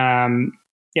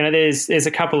 There's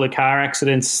a couple of car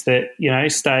accidents that,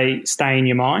 stay in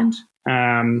your mind.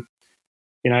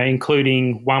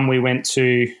 Including one we went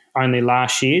to only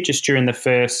last year, just during the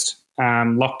first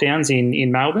lockdowns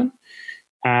in Melbourne.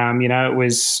 It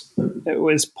was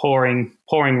pouring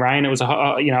rain. It was a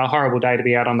horrible day to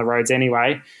be out on the roads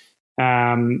anyway.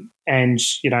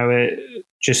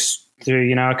 Just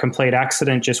through a complete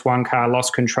accident, just one car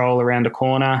lost control around a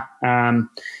corner.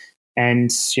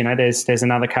 There's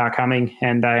another car coming,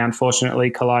 and they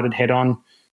unfortunately collided head on.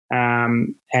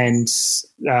 The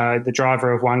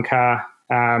driver of one car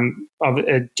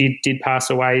did pass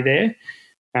away there.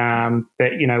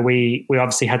 But we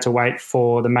obviously had to wait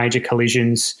for the major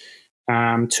collisions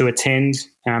to attend.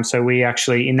 So we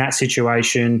actually, in that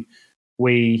situation,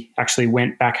 we actually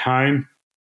went back home,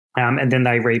 and then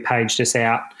they repaged us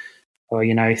out,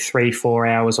 3-4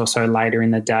 hours or so later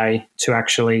in the day to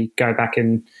actually go back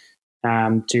and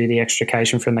do the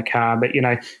extrication from the car. But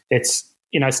it's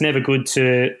never good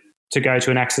to go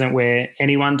to an accident where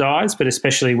anyone dies, but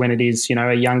especially when it is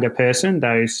a younger person.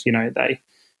 Those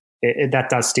that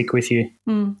does stick with you.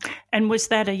 Mm. And was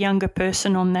that a younger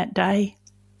person on that day?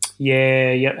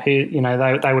 Yeah. They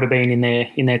would have been in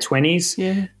their 20s.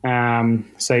 Yeah.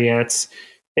 So yeah,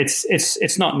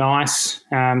 it's not nice.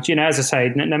 As I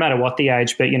say, no matter what the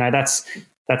age, but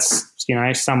that's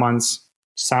someone's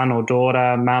son or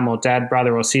daughter, mum or dad,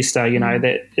 brother or sister.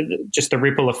 That just the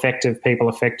ripple effect of people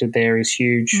affected there is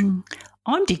huge. Mm.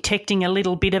 I'm detecting a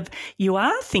little bit of you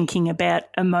are thinking about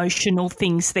emotional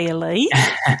things there, Leigh.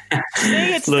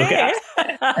 See, it's there.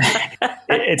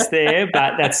 It's there,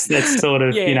 but that's sort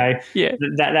of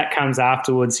that comes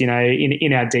afterwards. In our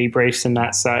debriefs and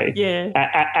that. So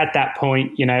at that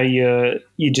point,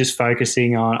 you're just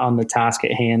focusing on the task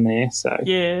at hand there. So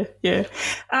yeah.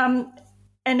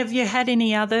 And have you had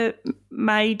any other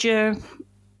major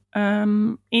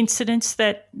incidents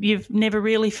that you've never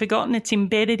really forgotten? It's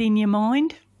embedded in your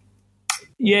mind?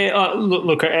 Yeah,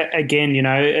 look again,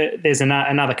 there's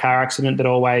another car accident that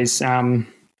always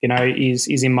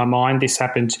is in my mind. This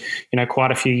happened,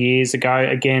 quite a few years ago,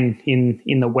 again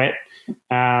in the wet,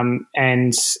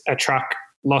 and a truck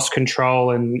lost control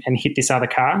and hit this other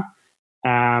car,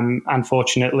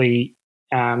 unfortunately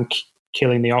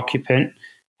killing the occupant.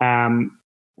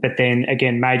 But then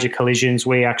again, major collisions.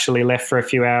 We actually left for a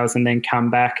few hours and then come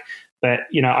back. But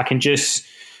I can just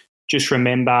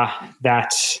remember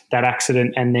that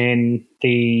accident, and then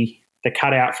the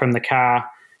cutout from the car,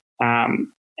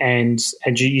 and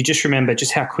you just remember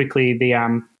just how quickly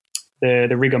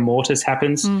the rigor mortis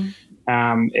happens.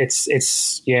 I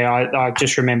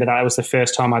just remember that it was the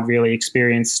first time I'd really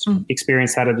experienced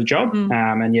that at a job,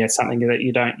 and it's something that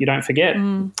you don't forget.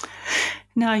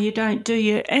 No, you don't, do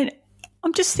you? And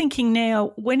I'm just thinking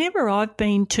now, whenever I've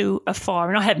been to a fire,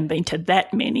 and I haven't been to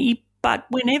that many, but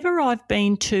whenever I've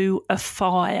been to a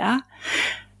fire,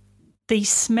 the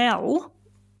smell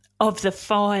of the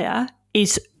fire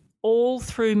is all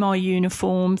through my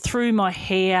uniform, through my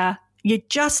hair.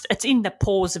 It's in the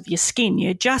pores of your skin.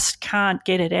 You just can't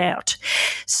get it out.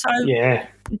 So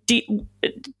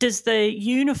does the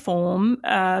uniform,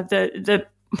 the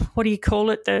what do you call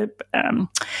it? The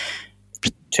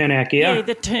turnout gear. Yeah,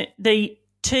 the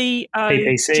TOG,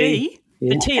 PPC.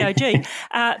 the TOG,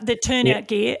 the turnout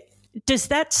gear. Does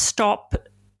that stop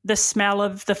the smell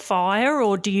of the fire,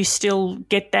 or do you still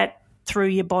get that through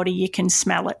your body? You can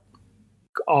smell it.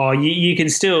 Oh, you can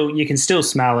still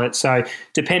smell it. So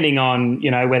depending on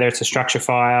whether it's a structure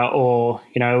fire or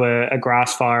a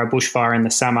grass fire, a bushfire in the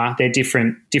summer, they're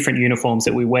different uniforms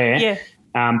that we wear. Yeah.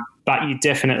 But you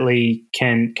definitely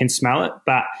can smell it.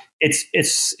 But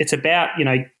it's about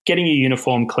getting your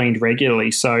uniform cleaned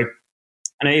regularly. So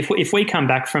if we come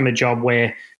back from a job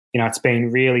where it's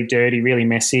been really dirty, really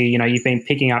messy, you've been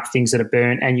picking up things that are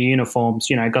burnt, and your uniform's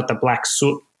got the black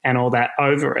soot and all that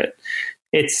over it.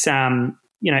 It's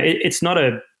it's not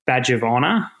a badge of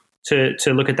honor to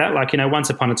look at that. Like, once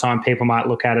upon a time, people might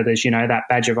look at it as, that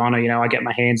badge of honor, I get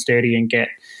my hands dirty and get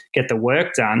the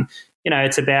work done.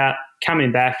 It's about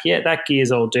coming back. Yeah, that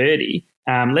gear's all dirty.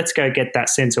 Let's go get that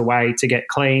sent away to get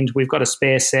cleaned. We've got a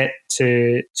spare set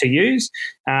to use.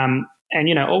 And,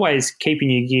 always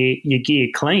keeping your gear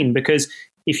clean, because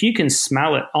if you can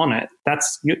smell it on it,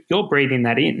 you're breathing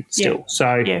that in still. Yeah.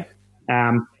 So, yeah.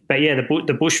 But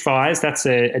the bushfires, that's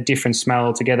a different smell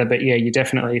altogether. But yeah, you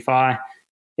definitely, if I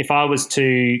was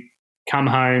to come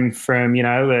home from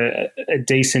a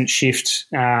decent shift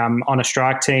on a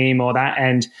strike team or that,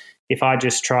 and if I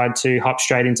just tried to hop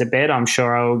straight into bed, I'm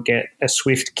sure I will get a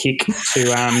swift kick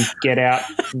to get out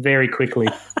very quickly.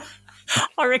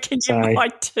 I reckon you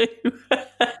might too.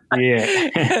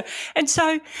 Yeah. And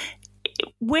so,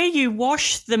 where you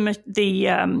wash your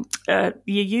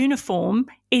uniform,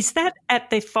 is that at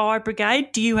the fire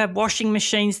brigade? Do you have washing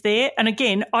machines there? And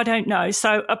again, I don't know,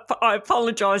 so I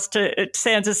apologise. It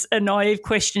sounds as a naive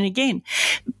question again,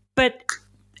 but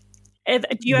do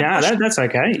you have that's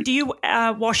okay. Do you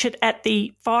wash it at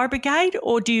the fire brigade,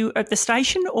 or do you at the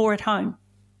station, or at home?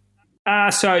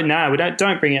 So no, we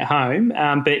don't bring it home.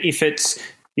 But if it's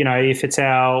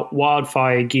our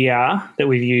wildfire gear that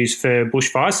we've used for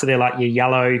bushfires, so they're like your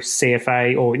yellow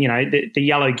CFA, or the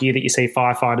yellow gear that you see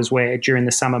firefighters wear during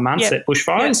the summer months at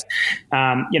bushfires.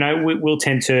 We'll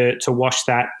tend to wash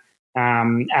that.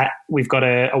 We've got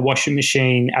a washing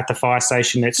machine at the fire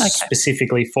station that's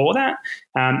specifically for that.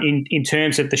 In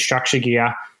terms of the structure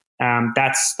gear,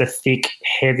 that's the thick,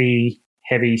 heavy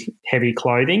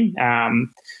clothing.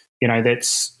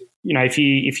 That's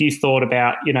if you thought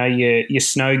about your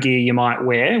snow gear you might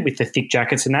wear with the thick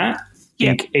jackets and that,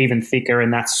 think even thicker,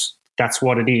 and that's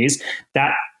what it is.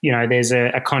 That there's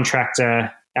a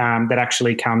contractor that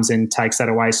actually comes and takes that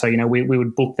away. So we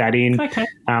would book that in,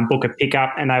 book a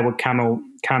pickup, and they would come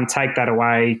take that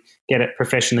away, get it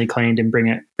professionally cleaned, and bring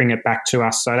it back to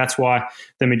us. So that's why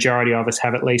the majority of us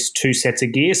have at least two sets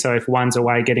of gear. So if one's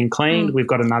away getting cleaned, we've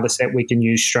got another set we can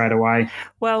use straight away.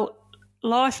 Well,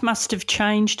 life must have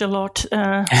changed a lot.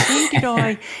 When did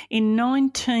I, in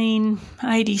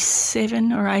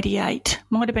 1987 or 88,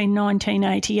 might have been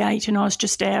 1988, and I was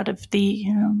just out of the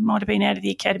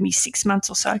academy 6 months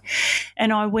or so,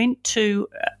 and I went to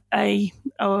a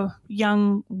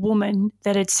young woman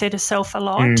that had set herself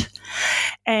alight,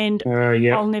 and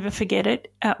I'll never forget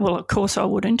it. Well, of course I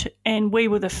wouldn't. And we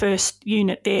were the first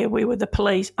unit there. We were the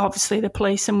police, obviously the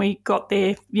police, and we got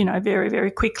there, very, very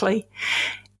quickly.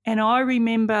 And I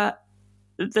remember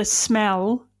the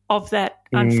smell of that,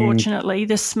 unfortunately,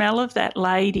 the smell of that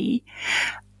lady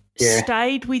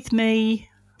stayed with me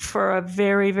for a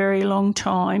very, very long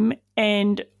time.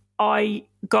 And I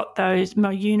got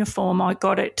my uniform, I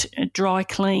got it dry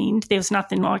cleaned. There was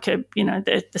nothing like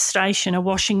the station, a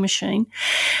washing machine.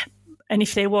 And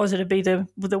if there was, it'd be the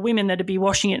women that'd be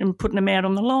washing it and putting them out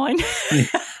on the line.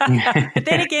 But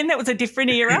then again, that was a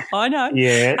different era. I know.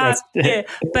 Yeah.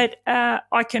 But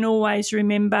I can always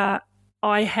remember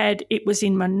it was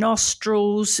in my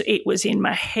nostrils, it was in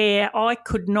my hair. I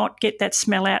could not get that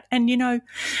smell out. And,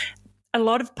 a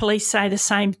lot of police say the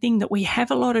same thing, that we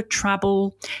have a lot of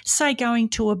trouble, say, going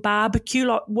to a barbecue,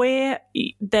 like where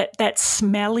that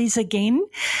smell is again.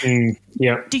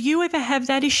 Yeah. Do you ever have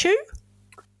that issue?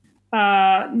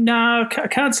 No, I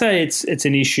can't say it's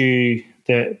an issue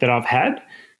that I've had.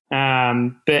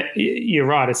 But you're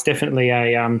right, it's definitely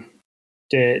a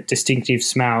distinctive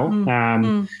smell.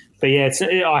 But yeah,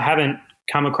 I haven't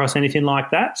come across anything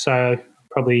like that, so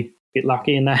probably a bit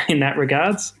lucky in that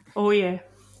regards. Oh yeah,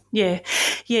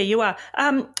 you are.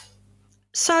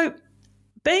 So,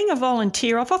 being a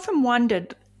volunteer, I've often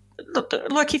wondered,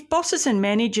 like, if bosses and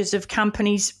managers of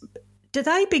companies, do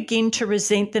they begin to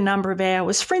resent the number of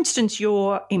hours? For instance,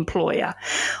 your employer,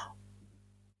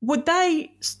 would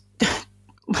they?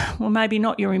 Well, maybe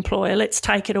not your employer. Let's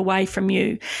take it away from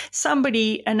you.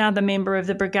 Another member of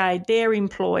the brigade, their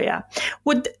employer.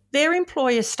 Would their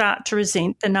employer start to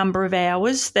resent the number of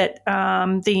hours that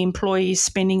the employee is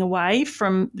spending away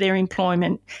from their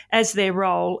employment as their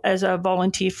role as a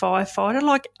volunteer firefighter?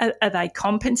 Like, are they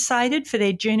compensated for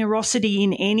their generosity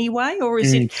in any way, or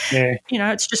is it,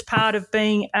 it's just part of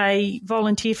being a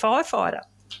volunteer firefighter?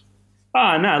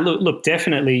 Oh, no, look,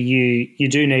 definitely you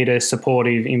do need a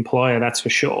supportive employer, that's for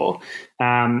sure.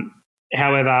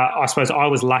 However, I suppose I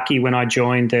was lucky when I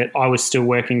joined that I was still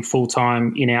working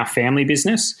full-time in our family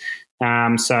business.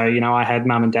 So, I had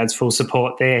mum and dad's full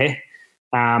support there.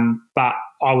 But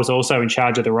I was also in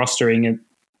charge of the rostering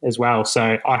as well.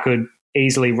 So I could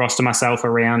easily roster myself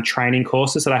around training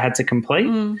courses that I had to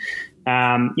complete.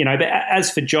 But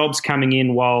as for jobs coming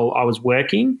in while I was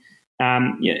working,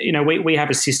 we have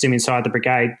a system inside the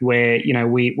brigade where,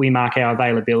 we mark our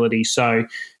availability. So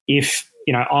if,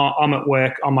 I'm at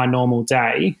work on my normal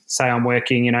day, say I'm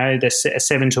working, the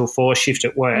 7 till 4 shift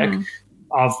at work,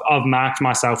 I've marked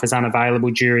myself as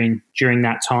unavailable during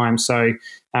that time. So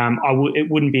it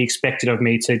wouldn't be expected of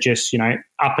me to just,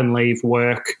 up and leave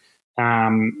work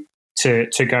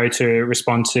to go to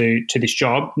respond to this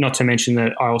job, not to mention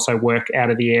that I also work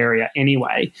out of the area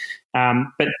anyway.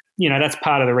 But that's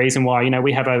part of the reason why,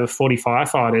 we have over 40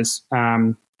 firefighters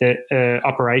that are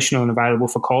operational and available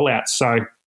for call-outs. So,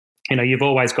 you've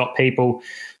always got people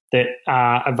that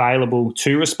are available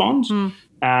to respond.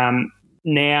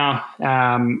 Now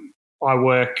I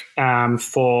work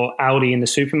for Aldi in the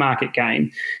supermarket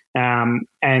game, and,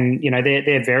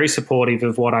 they're very supportive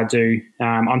of what I do.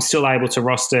 I'm still able to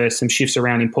roster some shifts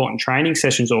around important training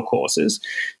sessions or courses.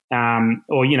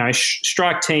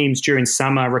 Strike teams during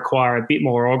summer require a bit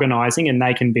more organising, and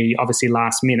they can be obviously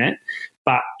last minute.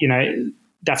 But,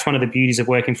 that's one of the beauties of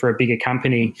working for a bigger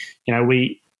company.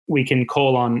 We can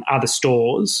call on other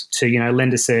stores to,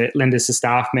 lend us a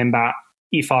staff member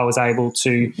if I was able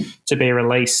to be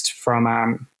released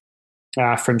from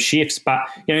shifts. But,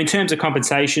 in terms of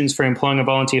compensations for employing a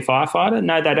volunteer firefighter,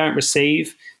 no, they don't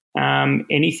receive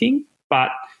anything. But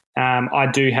I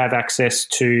do have access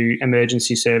to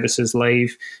emergency services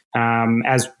leave,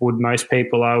 as would most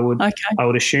people, I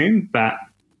would assume. But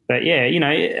yeah,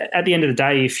 at the end of the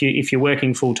day, if you're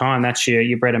working full time, that's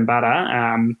your bread and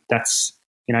butter. That's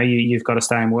you've got to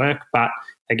stay and work. But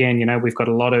again, we've got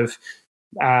a lot of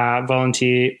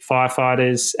volunteer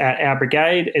firefighters at our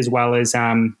brigade, as well as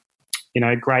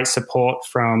great support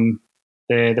from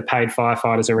the paid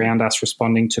firefighters around us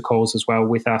responding to calls as well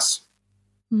with us.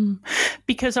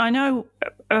 Because I know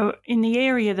in the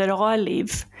area that I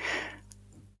live,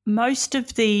 most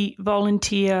of the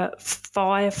volunteer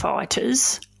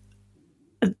firefighters,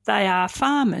 they are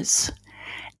farmers,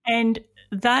 and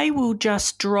they will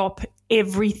just drop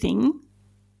everything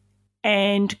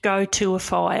and go to a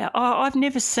fire. I've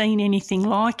never seen anything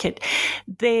like it.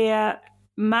 Their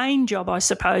main job, I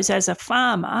suppose, as a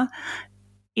farmer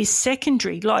is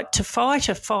secondary. Like, to fight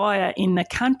a fire in the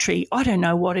country, I don't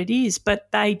know what it is,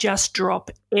 but they just drop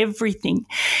everything.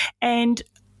 And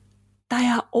they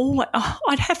are always,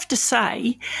 I'd have to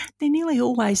say, they're nearly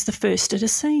always the first at a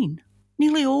scene.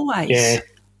 Nearly always.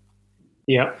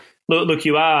 Yeah. Look,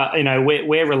 you are,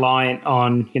 we're reliant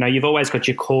on, you've always got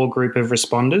your core group of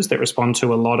responders that respond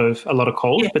to a lot of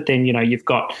calls, but then, you've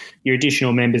got your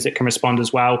additional members that can respond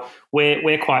as well.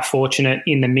 We're quite fortunate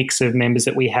in the mix of members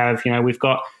that we have. We've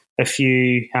got a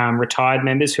few retired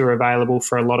members who are available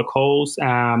for a lot of calls.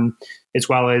 as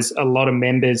well as a lot of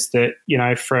members that,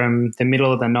 from the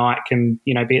middle of the night can,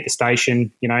 be at the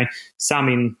station, some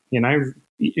in,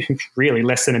 really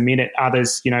less than a minute,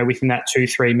 others, within that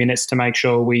 2-3 minutes to make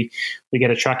sure we get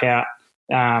a truck out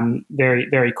very,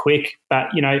 very quick. But,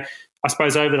 I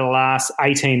suppose over the last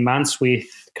 18 months with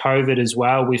COVID as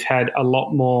well, we've had a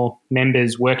lot more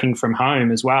members working from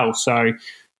home as well. So,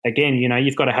 again,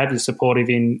 you've got to have the supportive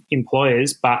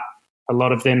employers, but a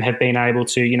lot of them have been able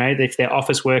to, if they're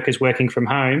office workers working from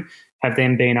home, have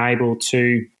then been able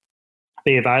to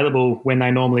be available when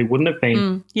they normally wouldn't have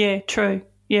been. Yeah, true.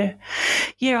 Yeah.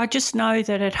 Yeah, I just know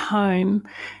that at home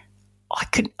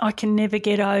I can never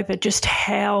get over just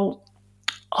how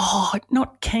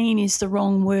not keen is the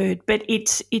wrong word, but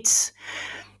it's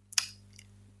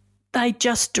they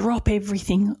just drop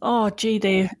everything. Oh, gee,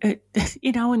 they're,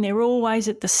 and they're always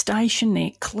at the station.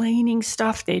 They're cleaning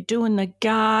stuff. They're doing the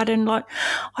garden. Like,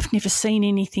 I've never seen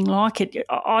anything like it.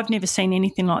 I've never seen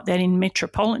anything like that in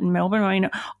metropolitan Melbourne. I mean,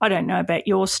 I don't know about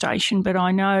your station, but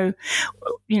I know,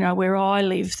 where I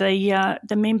live, the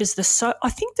members, I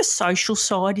think the social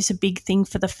side is a big thing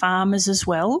for the farmers as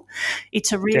well.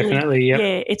 It's a really, definitely, yep.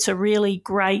 Yeah, it's a really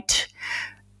great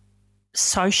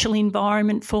social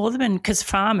environment for them, and because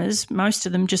farmers, most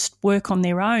of them just work on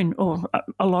their own, or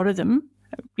a lot of them,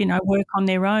 work on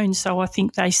their own. So I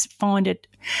think they find it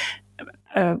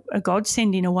a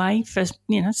godsend in a way for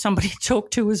somebody to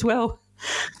talk to as well.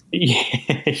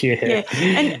 Yeah.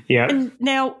 And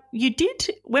now you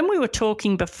did, when we were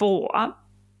talking before,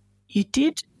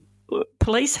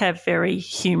 police have very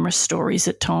humorous stories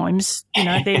at times.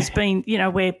 There's been,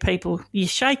 where people, you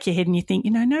shake your head and you think,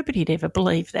 nobody'd ever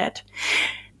believe that.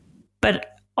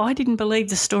 But I didn't believe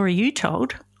the story you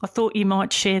told. I thought you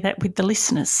might share that with the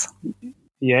listeners.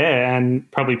 Yeah, and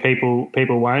probably people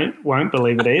won't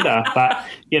believe it either. But,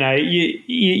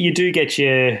 you do get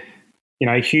your,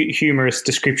 humorous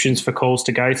descriptions for calls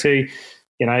to go to.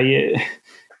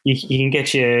 You can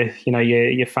get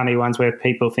your funny ones where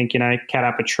people think, cat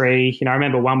up a tree. I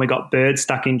remember one, we got bird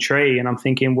stuck in tree, and I'm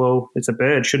thinking, well, it's a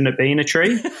bird. Shouldn't it be in a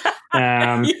tree?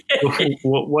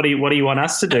 What do you want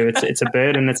us to do? It's a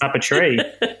bird and it's up a tree.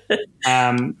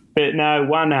 But no,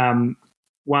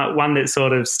 one that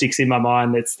sort of sticks in my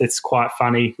mind that's quite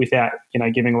funny without,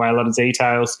 giving away a lot of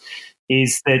details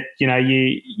is that,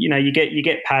 you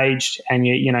get paged, and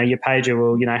your pager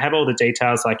will, have all the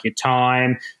details like your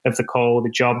time of the call, the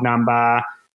job number,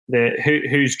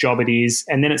 whose job it is,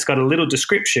 and then it's got a little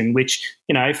description which,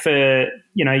 for,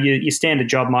 your standard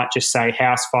job might just say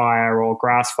house fire or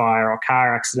grass fire or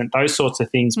car accident, those sorts of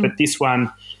things. But this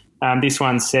one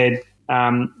said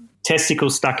testicle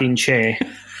stuck in chair,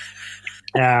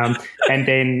 and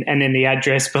then the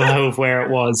address below of where it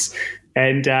was.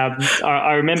 And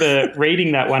I remember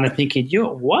reading that one and thinking,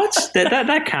 what?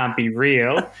 That can't be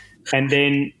real. And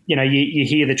then, you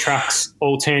hear the trucks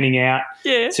all turning out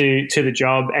to the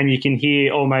job, and you can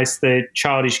hear almost the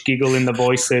childish giggle in the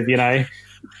voice of,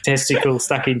 testicle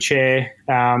stuck in chair.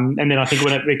 And then I think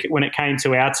when it came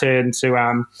to our turn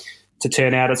to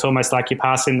turn out, it's almost like you're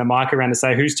passing the mic around to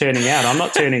say, who's turning out? I'm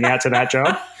not turning out to that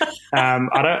job. I'm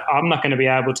not going to be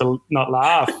able to not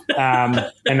laugh.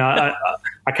 And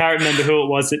I can't remember who it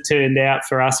was that turned out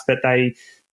for us, but they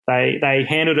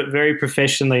handled it very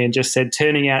professionally and just said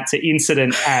turning out to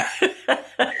incident at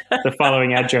the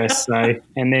following address. So,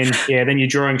 and then you're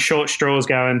drawing short straws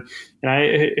going,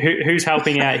 who's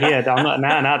helping out here? I'm not,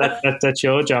 no, that's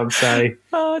your job. So, in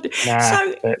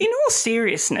all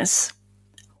seriousness,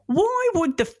 why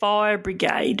would the fire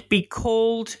brigade be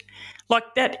called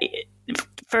like that?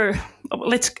 For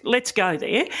let's go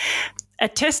there. A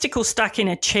testicle stuck in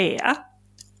a chair.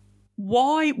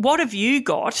 Why? What have you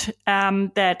got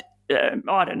that?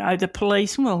 I don't know. The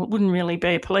police. Well, it wouldn't really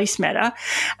be a police matter.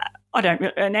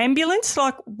 An ambulance.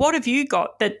 Like, what have you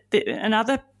got that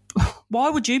another? Why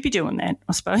would you be doing that?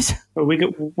 I suppose. Well,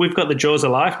 we've got the jaws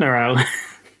of life, Narelle.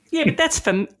 Yeah, but that's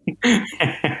for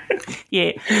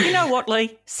yeah. You know what,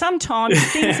 Leigh? Sometimes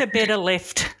things are better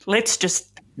left. Let's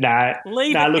just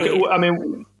leave it look, there. I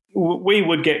mean, we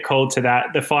would get called to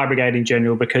that, the fire brigade in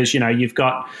general, because you've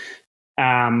got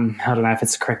I don't know if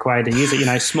it's the correct way to use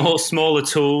it. Smaller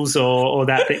tools or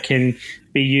that can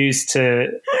be used to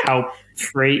help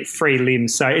free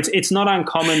limbs. So it's not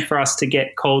uncommon for us to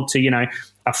get called to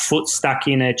a foot stuck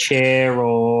in a chair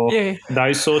or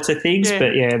those sorts of things.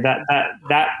 Yeah. But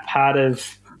that part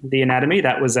of the anatomy,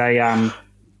 that was a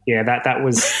that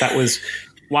was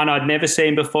one I'd never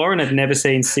seen before and had never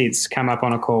seen since come up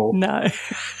on a call. No.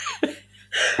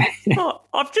 Oh,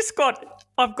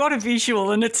 I've got a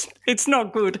visual, and it's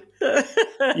not good.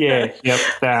 Yeah, yep.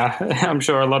 I'm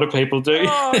sure a lot of people do.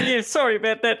 Oh, yeah, sorry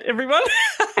about that, everyone.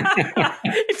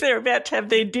 If they're about to have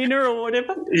their dinner or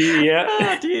whatever. Yeah.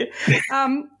 Oh, dear.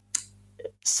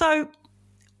 So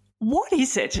what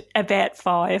is it about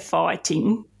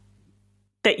firefighting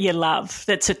that you love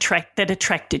that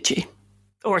attracted you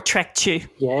or attracts you?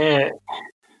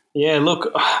 Yeah,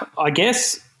 look, I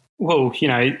guess, well,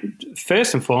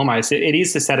 first and foremost, it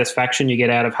is the satisfaction you get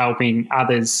out of helping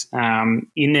others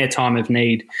in their time of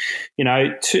need.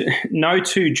 No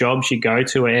two jobs you go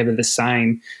to are ever the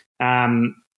same.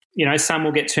 Some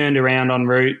will get turned around en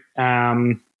route.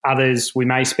 Others, we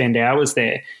may spend hours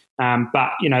there.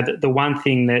 But the one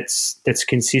thing that's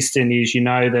consistent is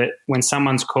that when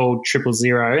someone's called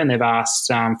 000 and they've asked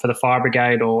for the fire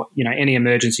brigade or any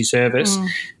emergency service,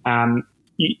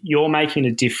 you're making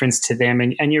a difference to them,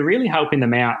 and you're really helping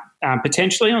them out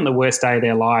potentially on the worst day of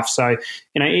their life. So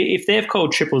if they've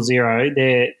called 000,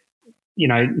 they're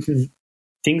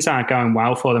things aren't going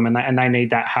well for them, and they need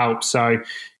that help. So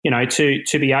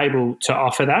to be able to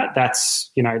offer that's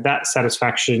that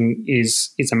satisfaction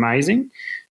is amazing.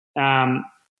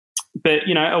 But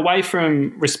away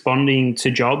from responding to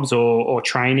jobs or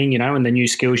training, and the new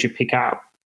skills you pick up,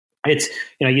 it's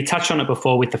you touched on it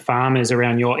before with the farmers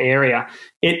around your area.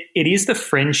 It is the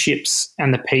friendships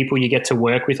and the people you get to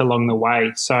work with along the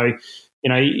way. So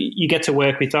you get to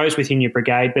work with those within your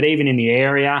brigade, but even in the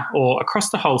area or across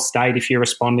the whole state if you're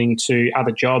responding to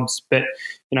other jobs. But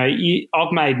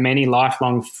I've made many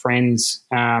lifelong friends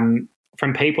from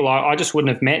people I just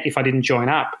wouldn't have met if I didn't join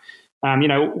up.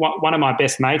 One of my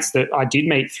best mates that I did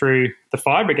meet through the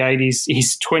fire brigade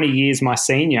is 20 years my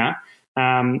senior,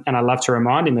 and I love to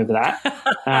remind him of that.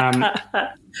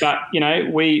 But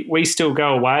we still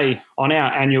go away on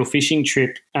our annual fishing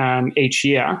trip each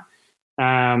year,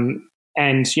 and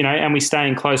we stay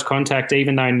in close contact,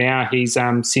 even though now he's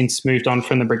since moved on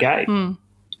from the brigade.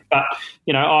 But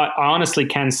I honestly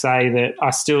can say that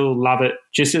I still love it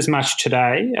just as much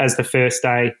today as the first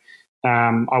day.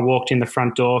 I walked in the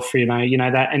front door for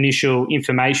that initial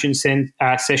information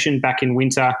session back in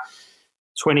winter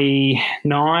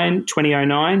 2009,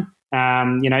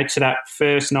 to that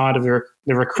first night of the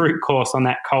recruit course on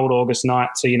that cold August night.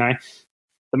 So,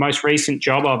 the most recent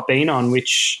job I've been on,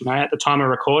 which at the time of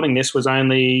recording this was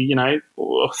only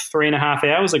 3.5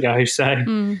 hours ago. So,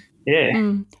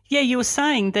 yeah. Yeah, you were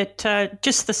saying that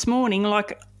just this morning,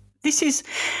 like this is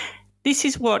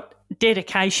what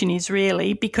dedication is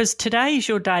really, because today is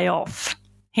your day off,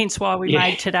 hence why we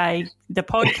made today the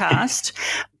podcast.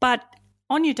 But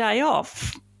on your day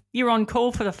off, you're on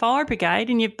call for the fire brigade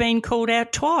and you've been called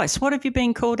out twice. What have you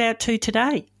been called out to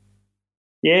today?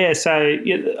 Yeah, so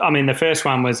the first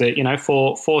one was at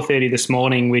 4:30 this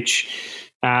morning, which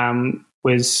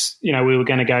was we were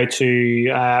going to go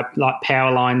to like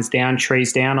power lines down,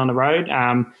 trees down on the road,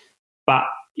 but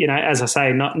as I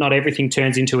say, not everything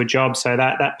turns into a job. So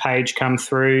that page come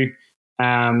through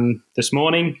this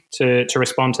morning to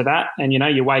respond to that. And,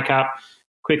 you wake up,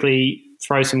 quickly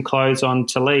throw some clothes on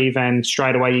to leave, and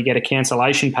straight away you get a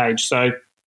cancellation page. So,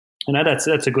 that's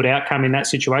a good outcome in that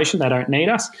situation. They don't need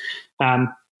us.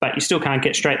 But you still can't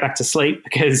get straight back to sleep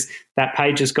because that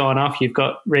page has gone off. You've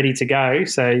got ready to go.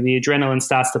 So the adrenaline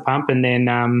starts to pump, and then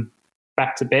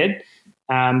back to bed.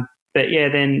 But, yeah,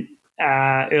 then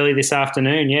early this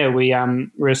afternoon, we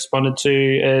responded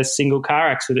to a single car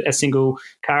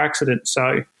accident.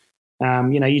 So,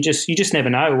 you just never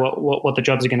know what the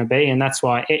jobs are going to be, and that's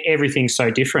why everything's so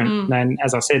different. And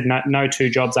as I said, no two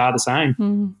jobs are the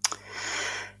same.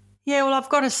 Yeah, well, I've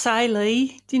got to say,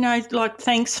 Leigh,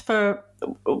 thanks for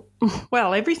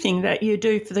everything that you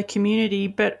do for the community,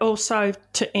 but also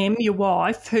to Em, your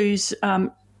wife, who's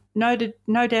no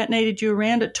doubt needed you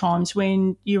around at times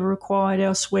when you were required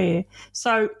elsewhere.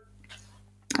 So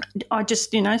I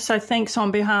just, so thanks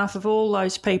on behalf of all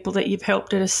those people that you've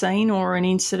helped at a scene or an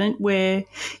incident where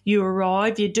you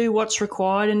arrive, you do what's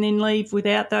required and then leave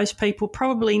without those people,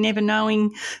 probably never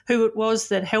knowing who it was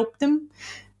that helped them.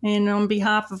 And on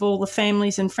behalf of all the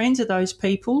families and friends of those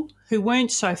people who weren't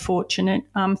so fortunate,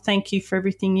 thank you for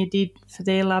everything you did for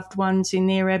their loved ones in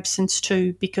their absence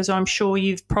too, because I'm sure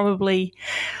you've probably,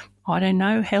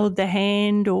 held the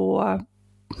hand or,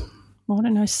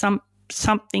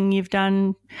 something you've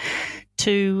done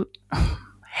to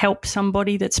help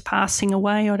somebody that's passing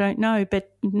away. I don't know,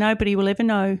 but nobody will ever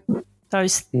know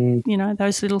those,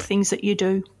 those little things that you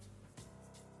do.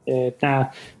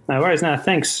 Yeah, no worries. No,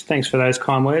 thanks for those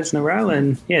kind words, Narelle,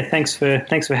 and thanks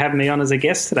for having me on as a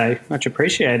guest today. Much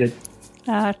appreciated.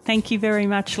 Thank you very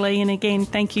much, Leigh, and again,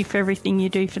 thank you for everything you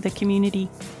do for the community.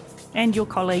 and your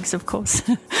colleagues, of course.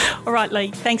 All right,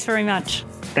 Leigh, thanks very much.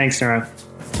 Thanks, Narelle.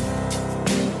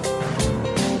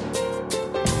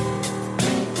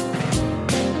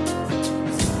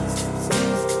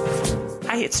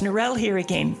 Hey, it's Narelle here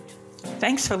again.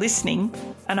 Thanks for listening,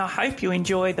 and I hope you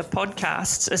enjoy the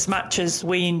podcasts as much as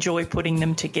we enjoy putting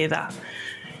them together.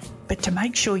 But to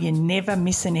make sure you never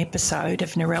miss an episode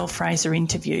of Narelle Fraser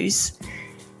Interviews,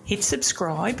 hit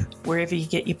subscribe wherever you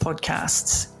get your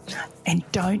podcasts. And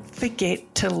don't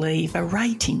forget to leave a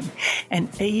rating and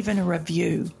even a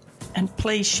review. And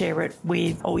please share it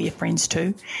with all your friends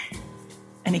too.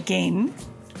 And again,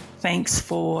 thanks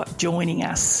for joining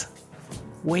us.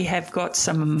 We have got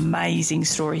some amazing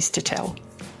stories to tell.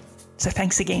 So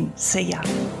thanks again. See ya.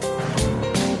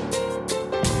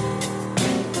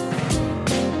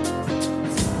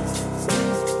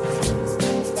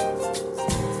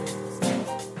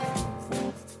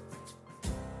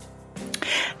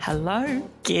 Hello,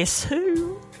 guess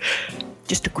who?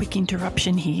 Just a quick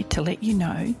interruption here to let you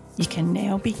know you can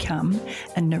now become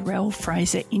a Narelle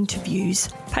Fraser Interviews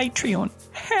Patreon.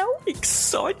 How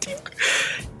exciting!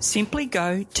 Simply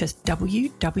go to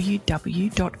www.patreon,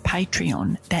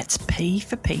 that's P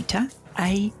for Peter,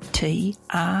 ATREON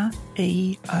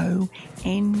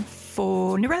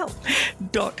for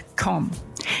Narelle.com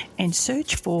and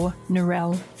search for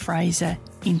Narelle Fraser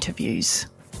Interviews.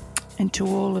 And to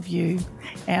all of you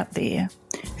out there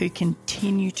who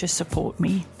continue to support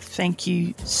me, thank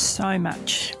you so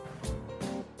much.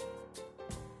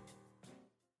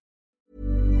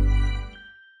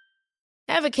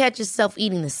 Ever catch yourself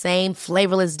eating the same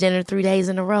flavorless dinner 3 days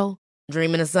in a row?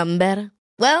 Dreaming of something better?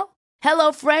 Well,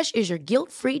 HelloFresh is your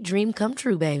guilt-free dream come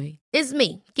true, baby. It's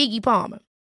me, Keke Palmer.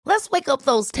 Let's wake up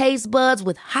those taste buds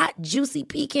with hot, juicy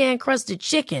pecan-crusted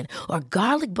chicken or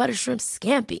garlic butter shrimp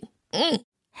scampi.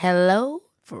 Hello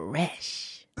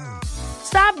Fresh.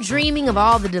 Stop dreaming of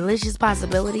all the delicious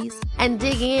possibilities and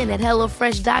dig in at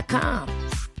HelloFresh.com.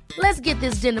 Let's get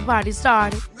this dinner party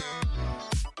started.